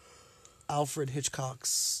think Alfred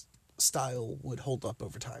Hitchcock's style would hold up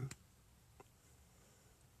over time.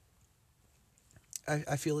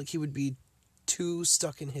 I feel like he would be too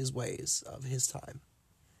stuck in his ways of his time.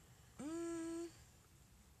 I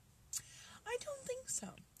don't think so.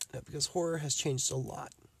 Yeah, because horror has changed a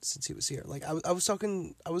lot since he was here. Like I was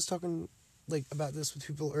talking like about this with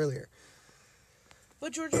people earlier.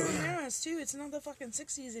 But George Romero has too. It's not the fucking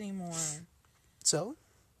 60s anymore. So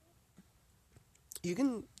you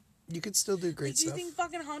could still do great Do you stuff. think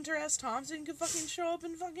fucking Hunter S. Thompson could fucking show up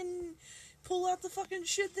and fucking pull out the fucking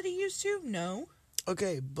shit that he used to? No.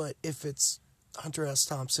 Okay, but if it's Hunter S.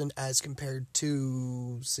 Thompson as compared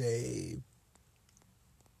to, say,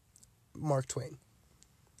 Mark Twain,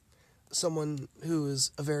 someone who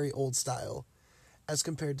is a very old style, as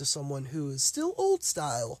compared to someone who is still old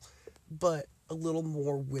style, but a little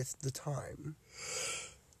more with the time.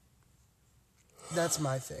 That's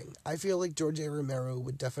my thing. I feel like George A. Romero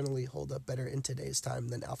would definitely hold up better in today's time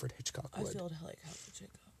than Alfred Hitchcock would. I feel like Alfred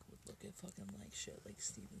Hitchcock would look at fucking like shit like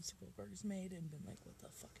Steven Spielberg's made and been like, what the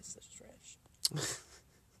fuck is this trash?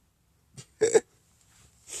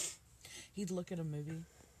 He'd look at a movie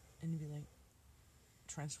and be like,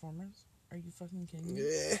 Transformers? Are you fucking kidding me?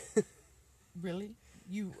 Yeah. Really?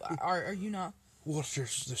 Are you not? What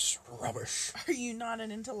is this rubbish? Are you not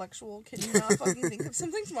an intellectual? Can you not fucking think of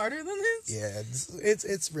something smarter than this? Yeah,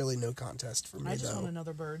 it's really no contest for me. I just though. want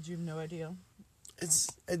another bird. You have no idea.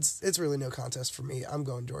 It's really no contest for me. I'm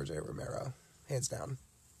going George A. Romero, hands down.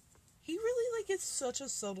 He really like is such a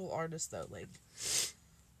subtle artist though. Like,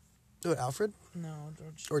 Oh, Alfred no,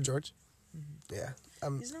 George. or George? Mm-hmm. Yeah,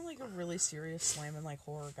 He's not like a really serious slamming like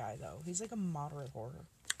horror guy though. He's like a moderate horror.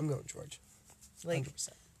 I'm going George. Like 100%.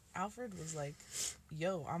 Alfred was like,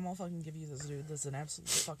 "Yo, I'm gonna fucking give you this dude that's an absolute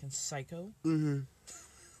fucking psycho." Mm-hmm.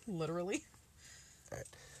 Literally. All right,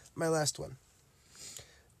 my last one.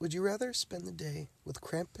 Would you rather spend the day with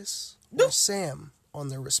Krampus or Nope. Sam on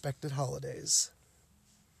their respected holidays?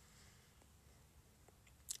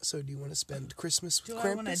 So, do you want to spend Christmas with Do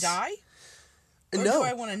Krampus? I want to die? Or No. do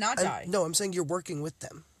I want to not die? No, I'm saying you're working with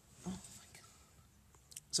them. Oh my god.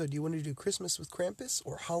 So, do you want to do Christmas with Krampus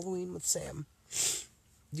or Halloween with Sam?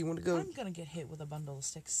 Do you want to go? I'm gonna get hit with a bundle of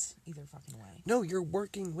sticks either fucking way. No, you're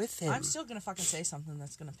working with him. I'm still gonna fucking say something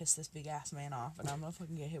that's gonna piss this big ass man off, and I'm gonna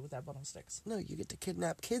fucking get hit with that bundle of sticks. No, you get to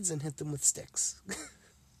kidnap kids and hit them with sticks. Do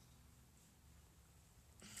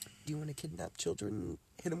you want to kidnap children and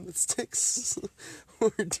hit them with sticks?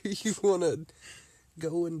 Or do you want to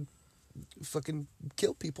go and fucking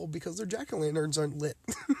kill people because their jack-o'-lanterns aren't lit?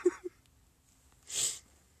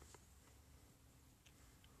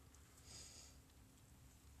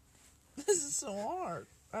 This is so hard.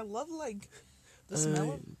 I love like the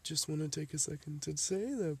smell I of just want to take a second to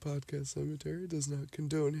say that Podcast Cemetery does not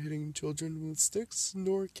condone hitting children with sticks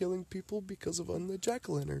nor killing people because of unlit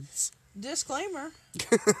jack-o'-lanterns. disclaimer.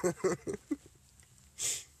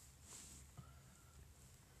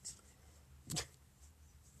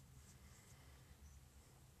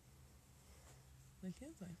 The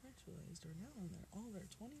kids I sexualized are now in all their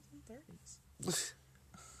 20s and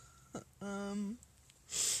 30s.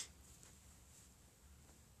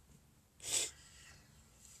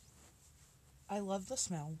 I love the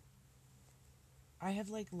smell. I have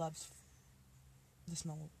like loved the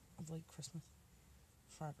smell of like Christmas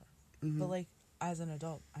forever. But like as an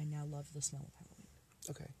adult, I now love the smell of Halloween.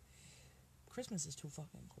 Okay. Christmas is too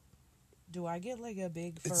fucking cold. Do I get like a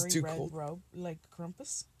big It's furry too red cold? robe like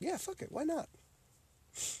Krampus? Yeah, fuck it. Why not?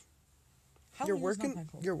 Halloween is not that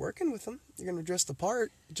cold. You're working with them. You're going to dress the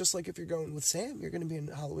part. Just like if you're going with Sam, you're going to be in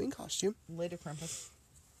a Halloween costume. Later Krampus.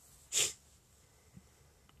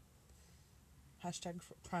 Hashtag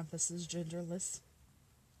Krampus is genderless.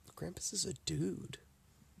 Krampus is a dude.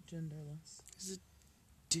 Genderless. He's a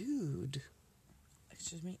dude.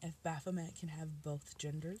 Excuse me, if Baphomet can have both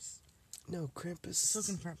genders, No, Krampus. so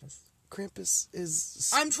can Krampus. Krampus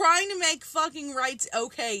is. I'm trying to make fucking rights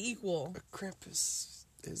okay equal. Krampus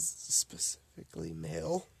is specifically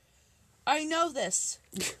male. I know this.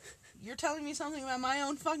 You're telling me something about my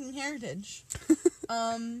own fucking heritage.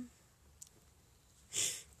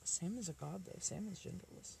 Sam is a god though. Sam is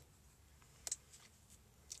genderless.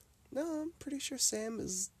 No, I'm pretty sure Sam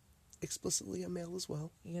is explicitly a male as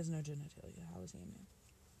well. He has no genitalia. How is he a man?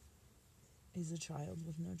 He's a child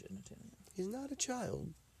with no genitalia. He's not a child.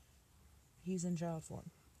 He's in child form.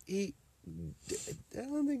 I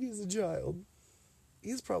don't think he's a child.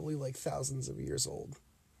 He's probably like thousands of years old.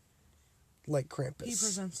 like Krampus. He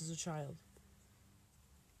presents as a child.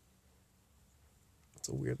 It's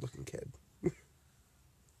a weird looking kid.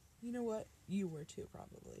 You know what? You were too,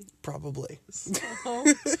 probably. Probably. So,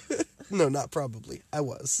 No, not probably. I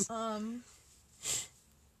was. I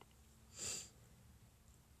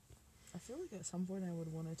feel like at some point I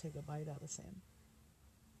would want to take a bite out of Sam.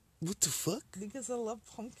 What the fuck? Because I love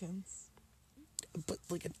pumpkins. But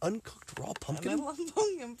like an uncooked raw And I pumpkin? love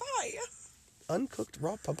pumpkin pie. Uncooked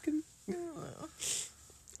raw pumpkin?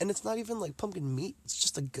 And it's not even like pumpkin meat. It's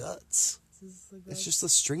just the guts. It's just the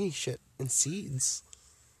stringy shit and seeds.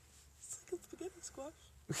 It's like a spaghetti squash.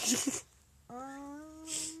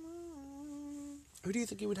 Who do you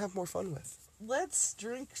think you would have more fun with? Let's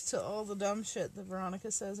drink to all the dumb shit that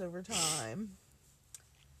Veronica says over time.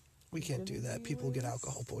 We can't do that. People get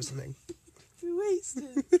alcohol poisoning. Be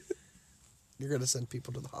wasted. You're gonna send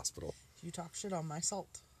people to the hospital. You talk shit on my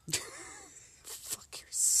salt. Fuck your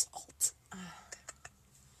salt.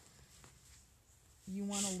 You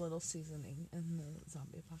want a little seasoning in the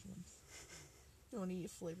zombie apocalypse. You want to eat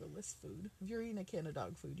flavorless food. If you're eating a can of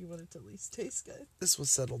dog food, you want it to at least taste good. This was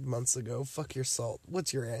settled months ago. Fuck your salt.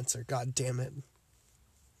 What's your answer? God damn it.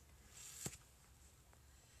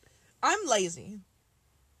 I'm lazy.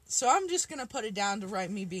 So I'm just going to put it down to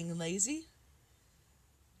right me being lazy.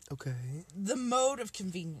 Okay. The mode of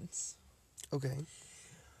convenience. Okay.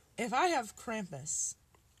 If I have Krampus,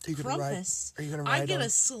 Are you gonna ride I get on? a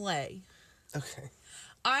sleigh. Okay.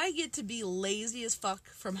 I get to be lazy as fuck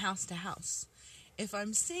from house to house. If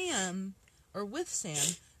I'm Sam, or with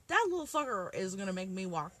Sam, that little fucker is going to make me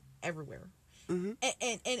walk everywhere. Mm-hmm.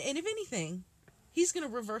 And if anything, he's going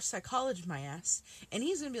to reverse psychology my ass. And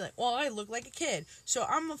he's going to be like, well, I look like a kid. So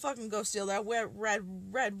I'm going to fucking go steal that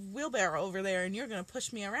red wheelbarrow over there. And you're going to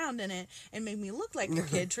push me around in it and make me look like a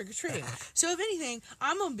kid trick-or-treating. So if anything,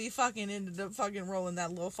 I'm going to be fucking into the fucking rolling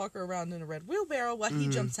that little fucker around in a red wheelbarrow while he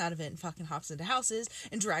jumps out of it and fucking hops into houses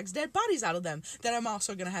and drags dead bodies out of them. That I'm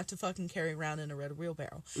also going to have to fucking carry around in a red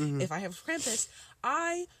wheelbarrow. If I have Krampus,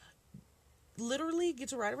 I literally get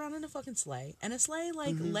to ride around in a fucking sleigh, and a sleigh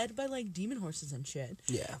like led by like demon horses and shit.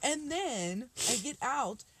 Yeah. And then I get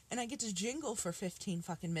out and I get to jingle for 15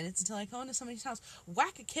 fucking minutes until I go into somebody's house,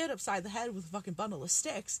 whack a kid upside the head with a fucking bundle of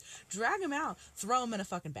sticks, drag him out, throw him in a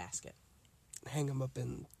fucking basket, Hang them up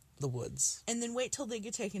in the woods. and then wait till they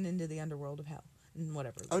get taken into the underworld of hell and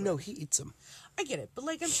whatever. Oh no, he eats them. I get it, but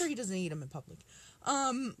like I'm sure he doesn't eat them in public.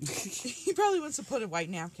 He probably wants to put a white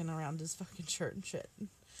napkin around his fucking shirt and shit.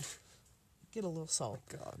 Get a little salt.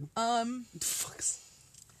 God. Fucks.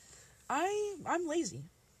 I'm lazy.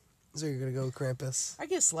 So you're gonna go with Krampus? I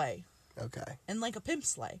get a sleigh. Okay. And like a pimp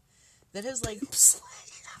sleigh. That has like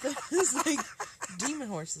demon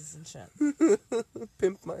horses and shit.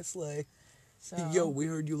 Pimp my sleigh. So Yo, we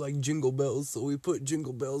heard you like jingle bells, so we put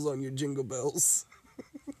jingle bells on your jingle bells.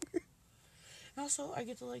 and also I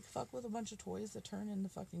get to like fuck with a bunch of toys that turn into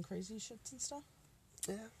fucking crazy shits and stuff.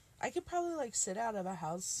 Yeah. I could probably like sit out of a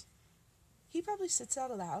house. He probably sits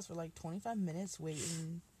out of the house for like 25 minutes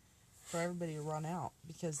waiting for everybody to run out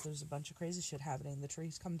because there's a bunch of crazy shit happening. The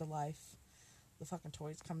trees come to life. The fucking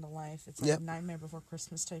toys come to life. It's like Nightmare Before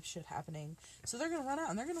Christmas type shit happening. So they're going to run out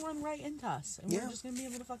and they're going to run right into us. And we're just going to be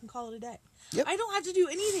able to fucking call it a day. Yep. I don't have to do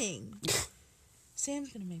anything.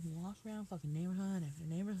 Sam's going to make me walk around fucking neighborhood after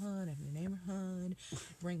neighborhood after neighborhood.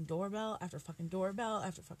 Ring doorbell after fucking doorbell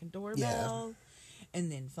after fucking doorbell.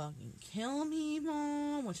 And then fucking kill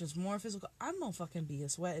people, which is more physical. I'm gonna fucking be a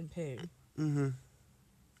sweating pig. Mm-hmm.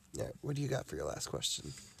 Yeah, what do you got for your last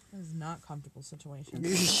question? This is not a comfortable situation.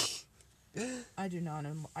 I do not.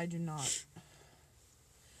 I do not.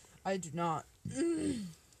 I do not.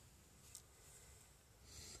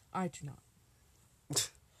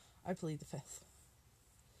 I plead the fifth.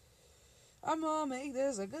 I'm gonna make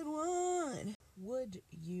this a good one. Would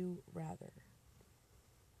you rather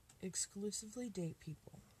exclusively date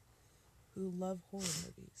people who love horror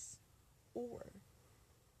movies, or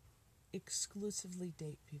exclusively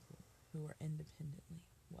date people who are independently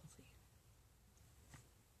wealthy?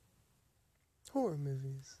 Horror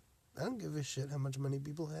movies. I don't give a shit how much money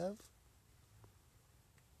people have.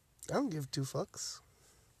 I don't give two fucks.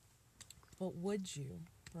 But would you,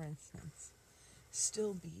 for instance,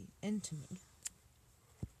 still be into me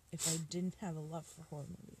if I didn't have a love for horror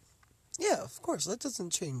movies? Yeah, of course. That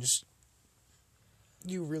doesn't change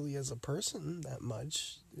you really as a person that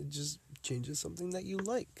much. It just changes something that you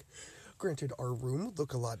like. Granted, our room would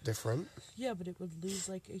look a lot different. Yeah, but it would lose,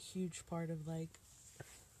 like, a huge part of, like,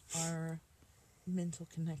 our mental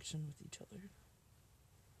connection with each other.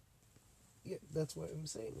 Yeah, that's what I'm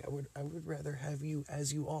saying. I would rather have you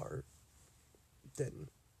as you are than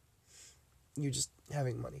you just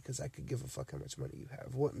having money, because I could give a fuck how much money you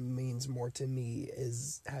have. What means more to me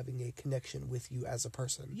is having a connection with you as a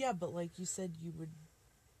person. Yeah, but like you said you would,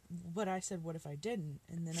 but I said, what if I didn't?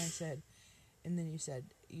 And then you said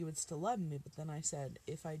you would still love me, but then I said,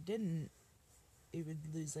 if I didn't, it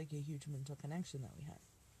would lose, like, a huge mental connection that we had.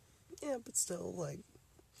 Yeah, but still, like,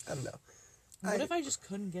 I don't know. What if I just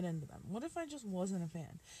couldn't get into them? What if I just wasn't a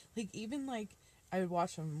fan? Like, even, like, I would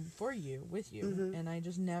watch them for you, with you, and I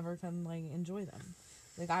just never could, like, enjoy them.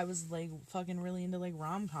 Like, I was, like, fucking really into, like,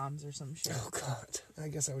 rom-coms or some shit. Oh, God. I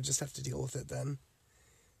guess I would just have to deal with it then.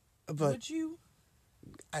 But Would you?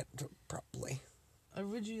 Probably. Or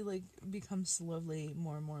would you, like, become slowly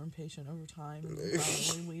more and more impatient over time and then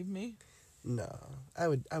probably leave me? No. I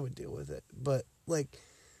would deal with it. But, like,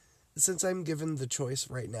 since I'm given the choice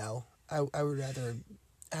right now, I would rather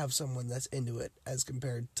have someone that's into it as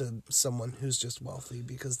compared to someone who's just wealthy,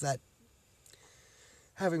 because that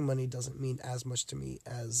having money doesn't mean as much to me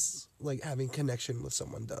as, like, having connection with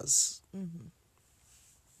someone does. Mm-hmm.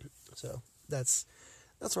 So that's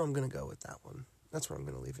where I'm gonna go with that one. That's where I'm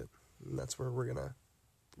gonna leave it, and that's where we're gonna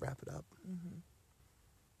wrap it up. Mm-hmm.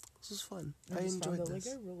 This was fun. I I just enjoyed found out, this.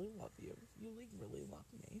 like, I really love you. You, like, really love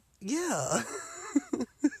me. Yeah.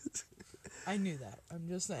 I knew that. I'm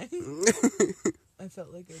just saying. I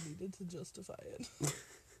felt like I needed to justify it.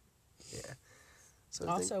 Yeah. So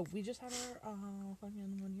I Also, we just had our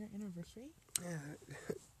fucking 1-year anniversary think, yeah.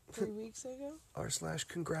 3 weeks ago.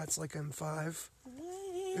 r/congrats like I'm 5.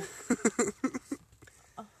 What?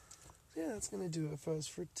 Yeah, that's gonna do it for us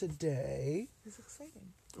for today. It's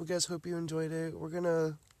exciting. We guys hope you enjoyed it. We're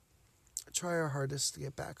gonna try our hardest to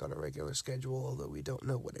get back on a regular schedule, although we don't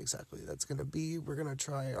know what exactly that's gonna be. We're gonna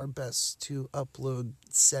try our best to upload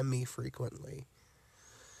semi-frequently.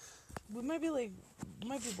 We might be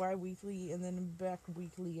bi-weekly and then back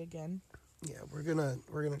weekly again. Yeah, we're gonna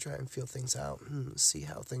try and feel things out and see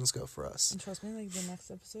how things go for us. And trust me, like, the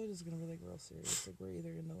next episode is gonna be, like, real serious. Like, we're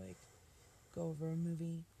either gonna, like, go over a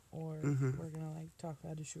movie, or we're gonna, like, talk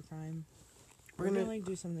about a true crime. We're gonna, like,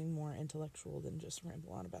 do something more intellectual than just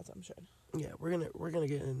ramble on about some shit. Yeah, we're gonna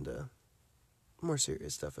get into more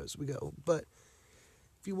serious stuff as we go. But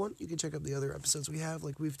if you want, you can check out the other episodes we have.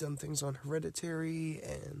 Like, we've done things on Hereditary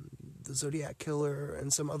and the Zodiac Killer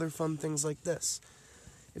and some other fun things like this.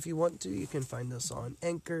 If you want to, you can find us on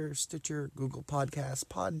Anchor, Stitcher, Google Podcasts,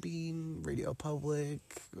 Podbean, Radio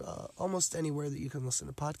Public, almost anywhere that you can listen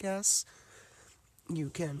to podcasts. You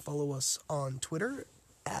can follow us on Twitter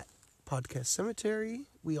at Podcast Cemetery.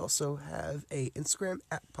 We also have a Instagram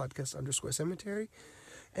at podcast_cemetery.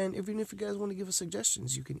 And even if you guys want to give us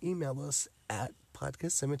suggestions, you can email us at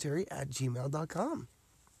podcastcemetery@gmail.com.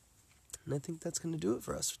 And I think that's going to do it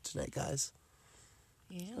for us tonight, guys.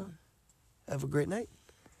 Yeah. So, have a great night.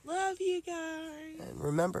 Love you guys. And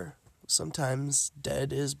remember, sometimes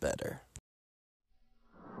dead is better.